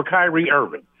James, or Kyrie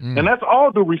Irving. And that's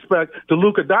all due respect to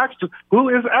Luka Doncic, who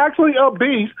is actually a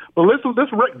beast, but listen, this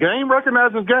game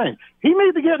recognizes game. He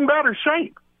needs to get in better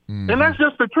shape. And that's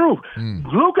just the truth.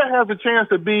 Luka has a chance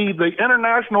to be the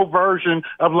international version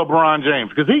of LeBron James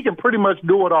because he can pretty much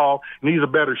do it all, and he's a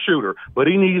better shooter. But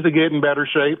he needs to get in better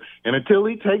shape. And until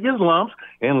he take his lumps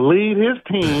and lead his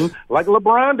team like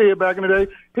LeBron did back in the day,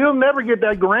 he'll never get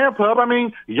that Grand Pub. I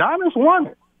mean, Giannis won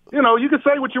it. You know, you can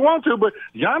say what you want to, but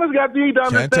Giannis got the to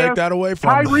understand. Can't take that away from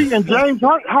him. Kyrie and James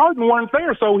Harden weren't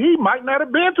there, so he might not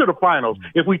have been to the finals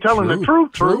if we tell him the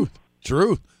truth.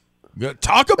 Truth. Good.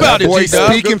 Talk about it, boy,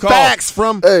 G-Dub. speaking facts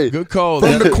from good call.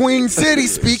 From the Queen City,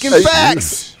 speaking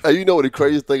facts. Hey, you know what the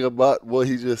craziest thing about what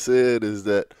he just said is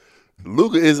that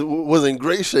Luka was in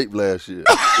great shape last year.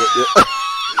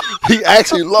 He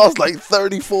actually lost like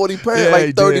 30, 40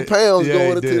 pounds, 30 pounds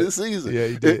going into the season. Yeah,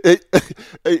 he did.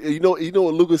 You know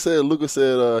what Luka said? Luka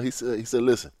said, he said,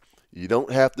 listen, you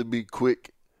don't have to be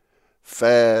quick,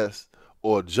 fast,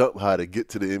 or jump high to get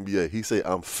to the NBA. He said,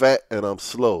 I'm fat and I'm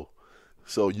slow.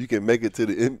 So you can make it to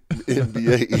the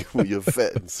NBA even when you're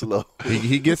fat and slow.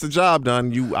 He gets the job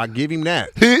done. I give him that.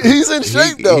 He's in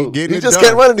shape, though. He just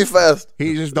can't run any fast.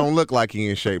 He just don't look like he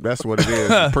in shape. That's what it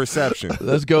is. Perception.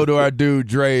 Let's go to our dude,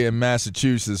 Dre, in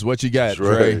Massachusetts. What you got,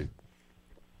 Dre?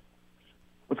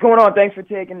 What's going on? Thanks for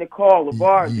taking the call.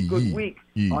 LeVar, it's a good week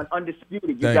on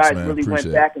Undisputed. You guys really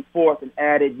went back and forth and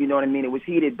added, you know what I mean? It was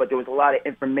heated, but there was a lot of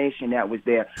information that was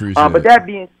there. But that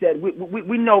being said,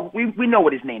 we know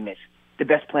what his name is. The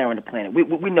best player on the planet.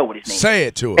 We know what his name is. Say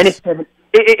it to us. And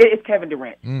it's Kevin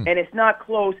Durant. And it's not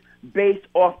close based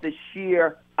off the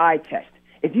sheer eye test.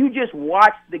 If you just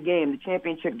watched the game, the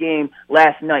championship game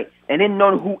last night, and didn't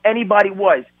know who anybody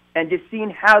was, and just seeing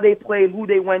how they played, who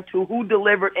they went to, who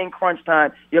delivered in crunch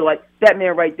time, you're like, that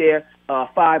man right there,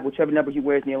 5, whichever number he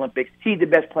wears in the Olympics, he's the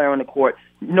best player on the court.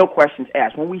 No questions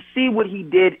asked. When we see what he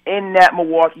did in that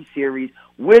Milwaukee series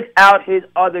without his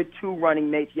other 2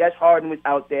 running mates, yes, Harden was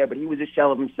out there, but he was a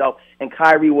shell of himself, and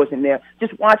Kyrie wasn't there.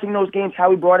 Just watching those games, how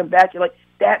he brought him back, you're like,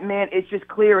 that man, it's just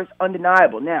clear, it's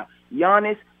undeniable. Now,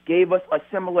 Giannis gave us a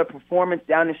similar performance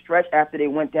down the stretch after they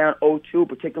went down 0-2,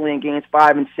 particularly in games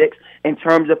 5 and 6, in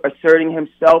terms of asserting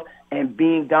himself and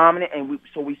being dominant, and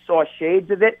so we saw shades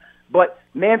of it. But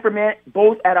man for man,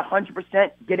 both at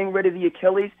 100%, getting rid of the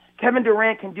Achilles. Kevin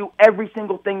Durant can do every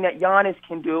single thing that Giannis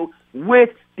can do with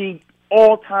the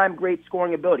all-time great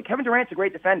scoring ability. Kevin Durant's a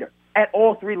great defender at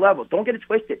all 3 levels. Don't get it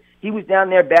twisted. He was down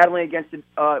there battling against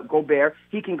Gobert.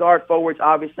 He can guard forwards,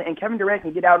 obviously, and Kevin Durant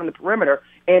can get out on the perimeter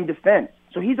and defend.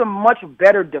 So he's a much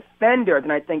better defender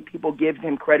than I think people give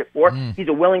him credit for. He's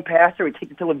a willing passer. He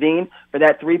takes it to Levine for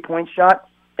that 3-point shot.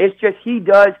 It's just he's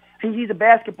a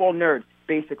basketball nerd,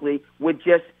 basically, with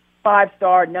just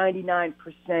 5-star, 99%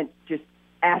 just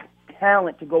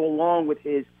talent to go along with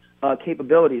his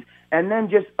capabilities. And then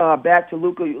just back to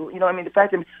Luka, the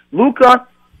fact that Luka,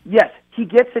 yes, he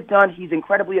gets it done. He's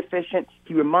incredibly efficient.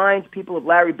 He reminds people of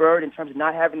Larry Bird in terms of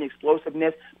not having the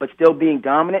explosiveness but still being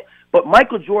dominant. But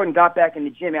Michael Jordan got back in the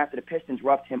gym after the Pistons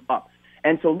roughed him up.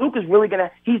 And so Luka's really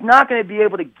he's not going to be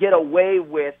able to get away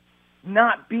with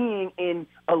not being in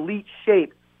elite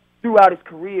shape throughout his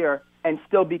career and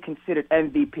still be considered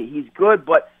MVP. He's good,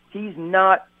 but he's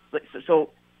not.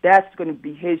 So that's going to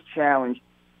be his challenge.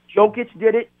 Jokic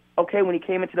did it, when he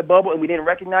came into the bubble and we didn't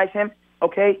recognize him.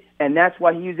 okay? And that's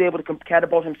why he was able to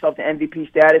catapult himself to MVP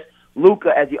status.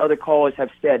 Luka, as the other callers have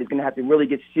said, is going to have to really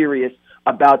get serious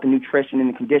about the nutrition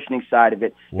and the conditioning side of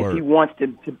it if he wants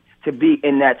to be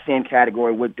in that same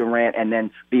category with Durant, and then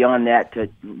beyond that to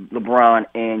LeBron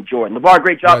and Jordan. LeVar,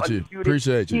 great job.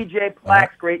 Appreciate you. TJ Plax,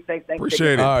 great. Thanks.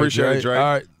 Appreciate it. Appreciate it, Dre. All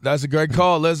right, that's a great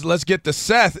call. Let's get to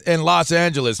Seth in Los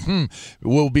Angeles.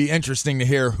 Will be interesting to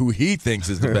hear who he thinks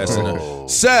is the best.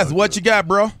 Seth, what you got,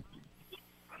 bro?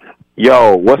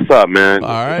 Yo, what's up, man?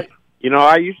 All right. You know,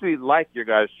 I usually like your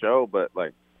guys' show, but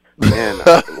like, man,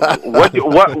 what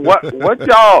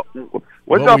y'all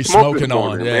we smoking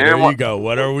on? Man? Yeah, there you go.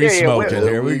 What are we smoking?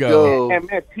 Here we go. And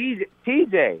man,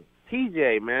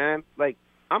 TJ, man, like,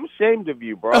 I'm ashamed of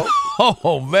you, bro.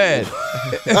 Oh man!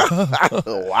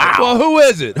 Wow. Well, who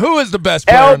is it? Who is the best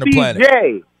player on the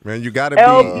planet? Man, you gotta be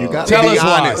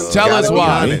honest. Tell us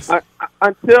why.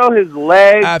 Until his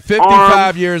legs, at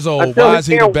 55 years old, why is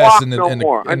he the best in the league?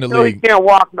 Until he can't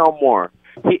walk no more.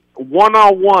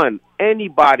 One-on-one,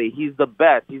 anybody, he's the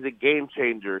best. He's a game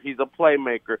changer. He's a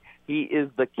playmaker. He is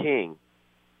the king.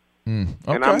 Okay.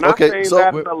 And I'm not saying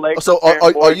that as a Lakers So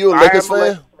are you a Lakers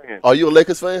fan? Are you a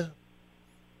Lakers fan?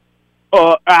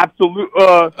 Absolute.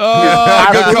 Good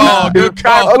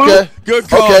call. Okay. Good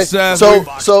call, Seth.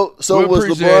 So was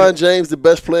LeBron James the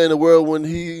best player in the world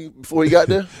before he got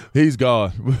there? He's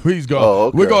gone. He's gone. Oh,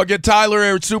 okay. We're gonna get Tyler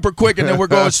here super quick, and then we're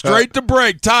going straight to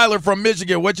break. Tyler from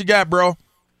Michigan, what you got, bro?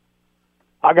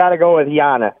 I gotta go with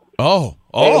Giannis. Oh.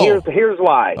 And here's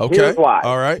why. Okay. Here's why.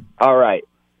 All right.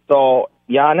 So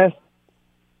Giannis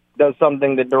does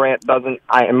something that Durant doesn't,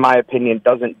 in my opinion,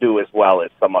 doesn't do as well as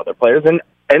some other players, and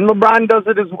LeBron does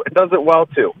it well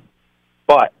too.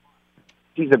 But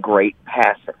he's a great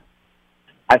passer.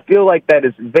 I feel like that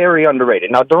is very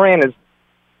underrated. Now Durant is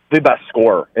the best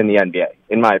scorer in the NBA,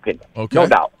 in my opinion. Okay. No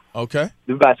doubt. Okay.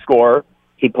 The best scorer.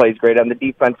 He plays great on the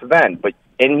defensive end. But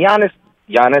Giannis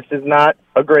is not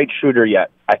a great shooter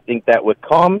yet. I think that would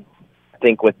come. I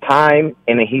think with time,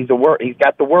 and he's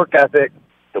got the work ethic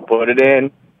to put it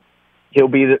in. He'll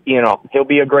be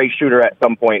a great shooter at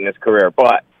some point in his career.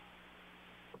 But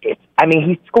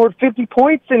he scored 50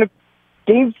 points in a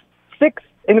Game 6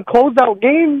 in a closeout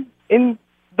game in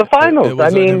the finals. It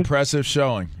was an impressive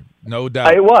showing, no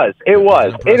doubt. It was.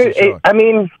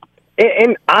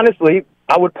 And honestly,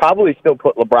 I would probably still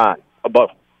put LeBron above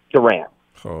Durant.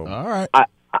 All right.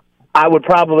 I would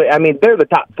probably. They're the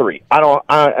top three.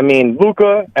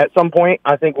 Luka at some point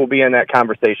I think will be in that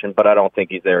conversation, but I don't think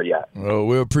he's there yet. Well,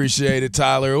 we appreciate it,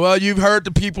 Tyler. Well, you've heard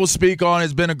the people speak on.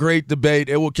 It's been a great debate.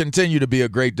 It will continue to be a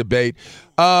great debate.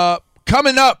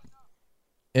 Coming up,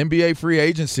 NBA free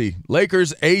agency,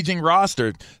 Lakers aging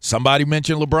roster. Somebody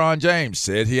mentioned LeBron James,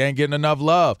 said he ain't getting enough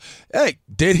love. Hey,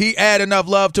 did he add enough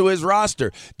love to his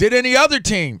roster? Did any other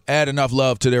team add enough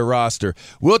love to their roster?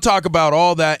 We'll talk about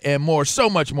all that and more, so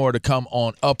much more to come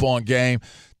on Up On Game.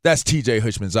 That's TJ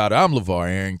Houshmandzadeh. I'm LeVar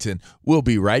Arrington. We'll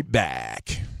be right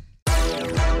back.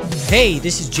 Hey,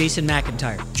 this is Jason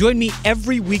McIntyre. Join me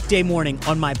every weekday morning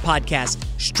on my podcast,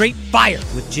 Straight Fire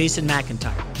with Jason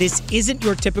McIntyre. This isn't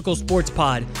your typical sports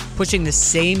pod pushing the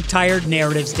same tired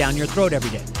narratives down your throat every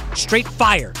day. Straight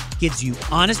Fire gives you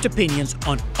honest opinions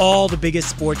on all the biggest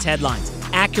sports headlines,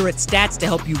 accurate stats to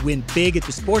help you win big at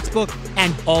the sportsbook,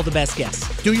 and all the best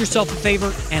guests. Do yourself a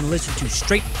favor and listen to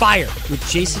Straight Fire with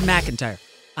Jason McIntyre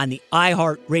on the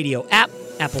iHeartRadio app,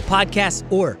 Apple Podcasts,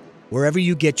 or wherever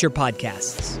you get your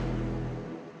podcasts.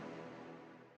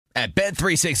 At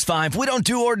Bet365, we don't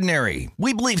do ordinary.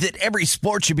 We believe that every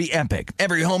sport should be epic.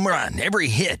 Every home run, every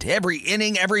hit, every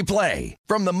inning, every play.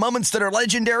 From the moments that are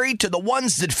legendary to the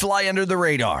ones that fly under the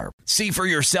radar. See for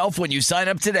yourself when you sign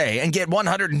up today and get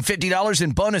 $150 in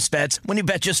bonus bets when you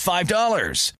bet just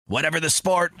 $5. Whatever the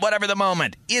sport, whatever the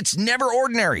moment, it's never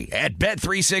ordinary at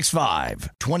Bet365.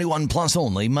 21 plus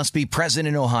only. Must be present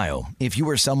in Ohio. If you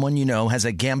or someone you know has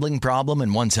a gambling problem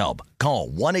and wants help, call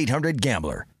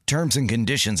 1-800-GAMBLER. Terms and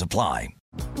conditions apply.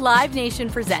 Live Nation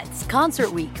presents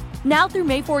Concert Week. Now through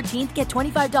May 14th, get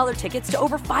 $25 tickets to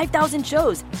over 5,000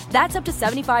 shows. That's up to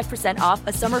 75% off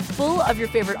a summer full of your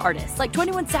favorite artists like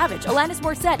 21 Savage, Alanis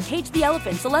Morissette, Cage the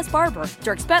Elephant, Celeste Barber,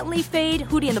 Dierks Bentley, Fade,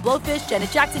 Hootie and the Blowfish,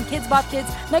 Janet Jackson, Kidz Bop Kids,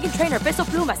 Meghan Trainor, Bissell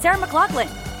Pluma, Sarah McLachlan.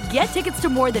 Get tickets to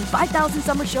more than 5,000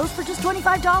 summer shows for just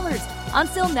 $25.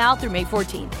 Until now through May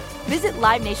 14th. Visit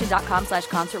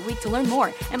LiveNation.com/Concert Week to learn more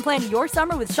and plan your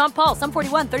summer with Sean Paul, Sum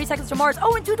 41, 30 Seconds to Mars,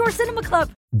 and Two Door Cinema Club.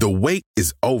 The wait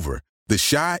is over. The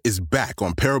Chi is back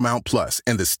on Paramount Plus,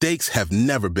 and the stakes have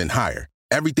never been higher.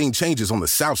 Everything changes on the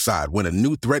South Side when a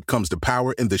new threat comes to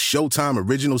power in the Showtime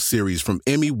original series from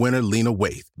Emmy winner Lena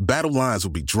Waithe. Battle lines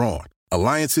will be drawn,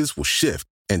 alliances will shift,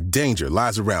 and danger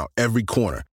lies around every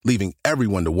corner. leaving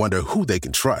everyone to wonder who they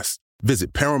can trust.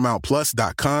 Visit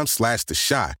ParamountPlus.com/The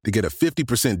Shot to get a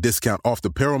 50% discount off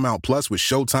the Paramount Plus with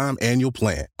Showtime annual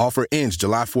plan. Offer ends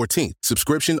July 14th.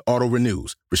 Subscription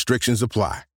auto-renews. Restrictions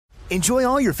apply. Enjoy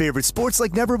all your favorite sports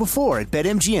like never before at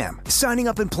BetMGM. Signing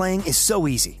up and playing is so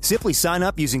easy. Simply sign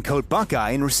up using code Buckeye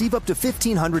and receive up to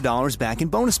 $1,500 back in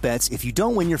bonus bets if you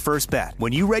don't win your first bet.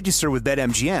 When you register with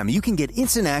BetMGM, you can get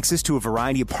instant access to a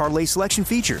variety of parlay selection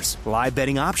features, live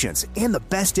betting options, and the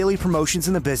best daily promotions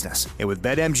in the business. And with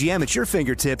BetMGM at your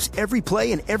fingertips, every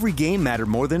play and every game matter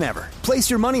more than ever. Place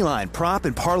your moneyline, prop,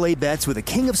 and parlay bets with the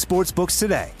king of sportsbooks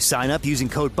today. Sign up using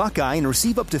code Buckeye and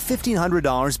receive up to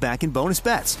 $1,500 back in bonus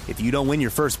bets if you don't win your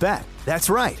first bet. That's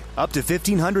right, up to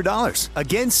 $1,500.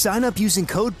 Again, sign up using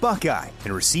code Buckeye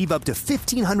and receive up to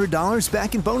 $1,500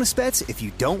 back in bonus bets if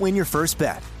you don't win your first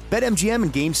bet. BetMGM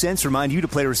and GameSense remind you to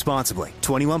play responsibly.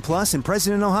 21 plus and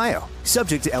present in Ohio.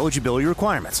 Subject to eligibility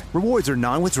requirements. Rewards are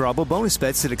non-withdrawable bonus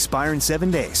bets that expire in 7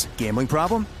 days. Gambling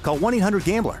problem? Call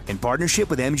 1-800-GAMBLER in partnership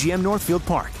with MGM Northfield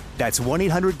Park. That's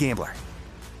 1-800-GAMBLER.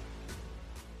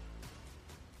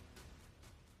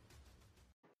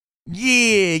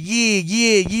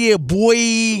 Yeah, boy.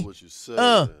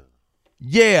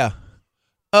 Yeah.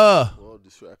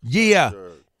 Yeah.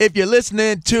 If you're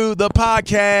listening to the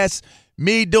podcast,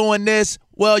 me doing this,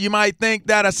 well, you might think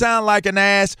that I sound like an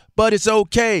ass, but it's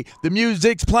okay. The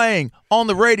music's playing on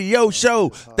the radio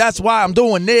show. That's why I'm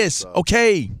doing this.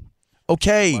 Okay.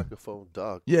 Microphone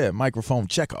dog. Yeah, microphone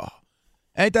checker.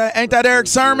 Ain't that Eric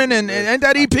Sermon and ain't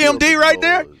that EPMD right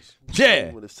there?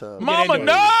 Yeah. Mama,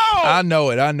 no! I know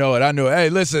it. Hey,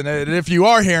 listen, if you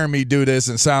are hearing me do this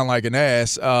and sound like an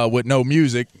ass with no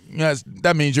music,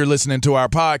 that means you're listening to our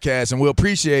podcast, and we'll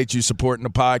appreciate you supporting the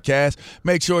podcast.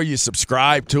 Make sure you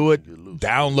subscribe to it,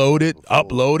 download it,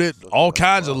 upload it, all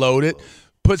kinds of load it.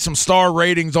 Put some star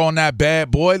ratings on that bad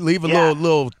boy. Leave a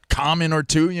little comment or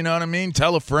two, you know what I mean?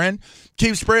 Tell a friend.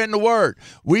 Keep spreading the word.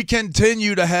 We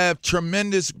continue to have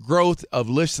tremendous growth of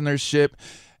listenership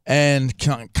and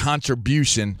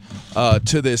contribution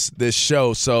to this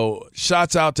show. So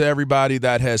shouts out to everybody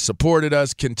that has supported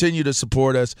us, continue to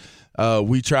support us.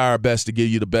 We try our best to give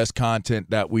you the best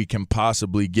content that we can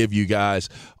possibly give you guys.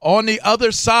 On the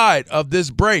other side of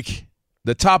this break,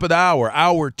 the top of the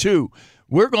hour 2,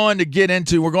 we're going to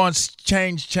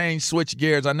change, switch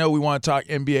gears. I know we want to talk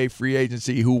NBA free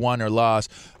agency, who won or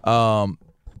lost.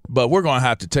 But we're going to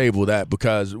have to table that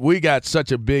because we got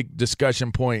such a big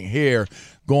discussion point here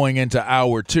going into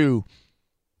hour 2.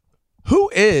 Who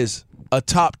is a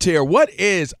top tier? What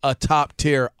is a top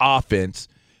tier offense?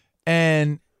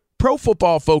 And Pro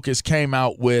Football Focus came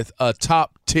out with a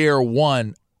top tier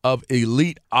 1 of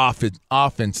elite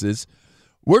offenses.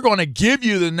 We're going to give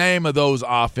you the name of those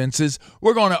offenses.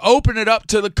 We're going to open it up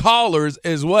to the callers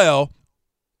as well.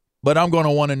 But I'm going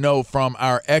to want to know from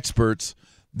our experts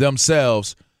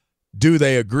themselves, do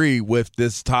they agree with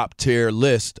this top tier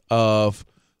list of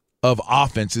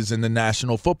offenses in the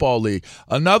National Football League?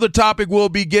 Another topic we'll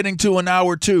be getting to in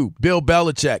hour 2, Bill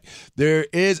Belichick. There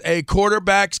is a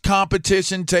quarterbacks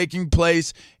competition taking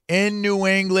place in New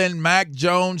England. Mac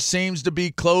Jones seems to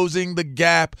be closing the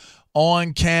gap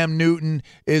on Cam Newton.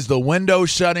 Is the window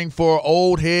shutting for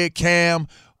old head Cam?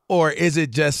 Or is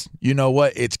it just, you know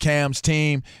what, it's Cam's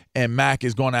team and Mac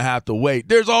is going to have to wait?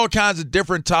 There's all kinds of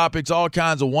different topics, all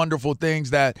kinds of wonderful things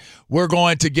that we're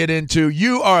going to get into.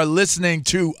 You are listening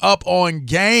to Up on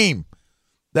Game.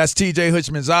 That's TJ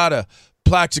Hutchmanzada,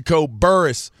 Plaxico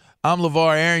Burress. I'm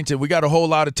LeVar Arrington. We got a whole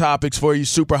lot of topics for you,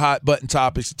 super hot button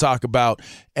topics to talk about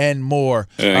and more.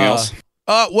 Anything else?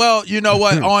 Well, you know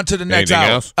what? On to the next Anything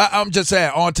hour. else? I'm just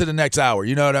saying, on to the next hour.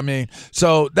 You know what I mean?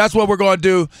 So that's what we're going to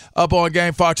do. Up on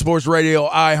Game, Fox Sports Radio,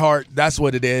 iHeart. That's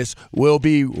what it is. We'll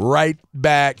be right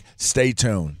back. Stay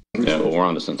tuned. Yeah, well, we're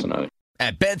on to Cincinnati.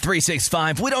 At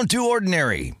Bet365, we don't do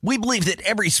ordinary. We believe that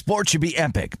every sport should be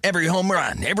epic. Every home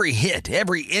run, every hit,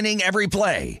 every inning, every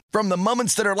play. From the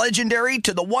moments that are legendary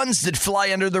to the ones that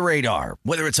fly under the radar.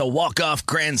 Whether it's a walk-off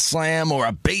grand slam or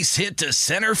a base hit to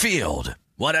center field.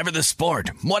 Whatever the sport,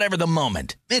 whatever the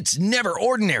moment, it's never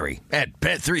ordinary at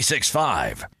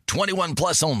Bet365. 21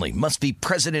 plus only. Must be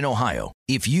present in Ohio.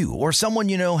 If you or someone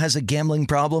you know has a gambling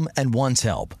problem and wants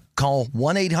help, call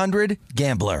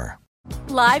 1-800-GAMBLER.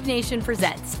 Live Nation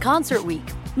presents Concert Week.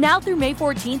 Now through May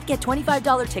 14th, get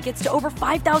 $25 tickets to over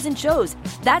 5,000 shows.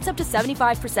 That's up to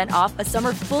 75% off a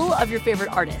summer full of your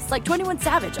favorite artists like 21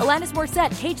 Savage, Alanis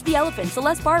Morissette, Cage the Elephant,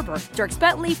 Celeste Barber, Dierks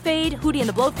Bentley, Fade, Hootie and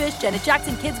the Blowfish, Janet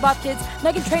Jackson, Kidz Bop Kids,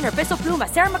 Meghan Trainor, Bissell Pluma,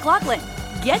 Sarah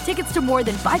McLachlan. Get tickets to more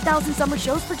than 5,000 summer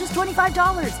shows for just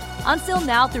 $25. Until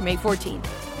now through May 14th.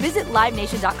 Visit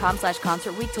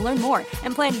LiveNation.com/Concert Week to learn more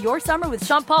and plan your summer with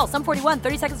Sean Paul, Sum 41,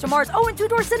 30 Seconds to Mars, and Two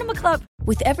Door Cinema Club.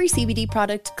 With every CBD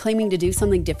product claiming to do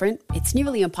something different, it's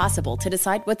nearly impossible to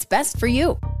decide what's best for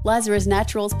you. Lazarus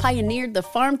Naturals pioneered the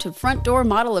farm-to-front-door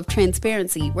model of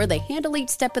transparency, where they handle each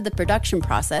step of the production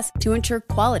process to ensure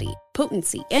quality,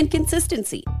 potency, and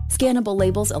consistency. Scannable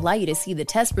labels allow you to see the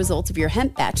test results of your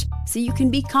hemp batch, so you can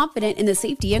be confident in the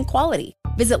safety and quality.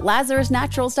 Visit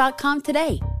LazarusNaturals.com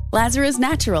today. Lazarus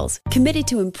Naturals, committed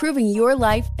to improving your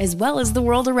life as well as the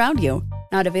world around you.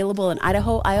 Not available in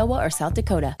Idaho, Iowa, or South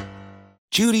Dakota.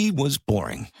 Judy was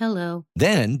boring. Hello.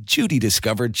 Then Judy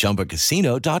discovered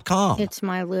ChumbaCasino.com. It's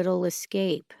my little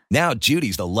escape. Now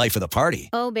Judy's the life of the party.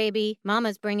 Oh, baby,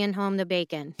 mama's bringing home the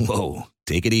bacon. Whoa,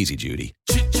 take it easy, Judy.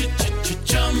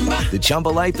 The Chumba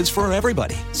life is for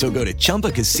everybody. So go to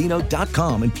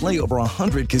ChumbaCasino.com and play over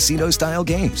 100 casino-style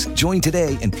games. Join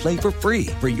today and play for free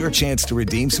for your chance to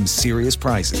redeem some serious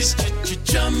prizes.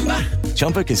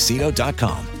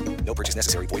 ChumbaCasino.com. No purchase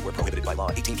necessary. Void where prohibited by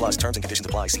law. 18+ terms and conditions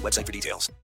apply. See website for details.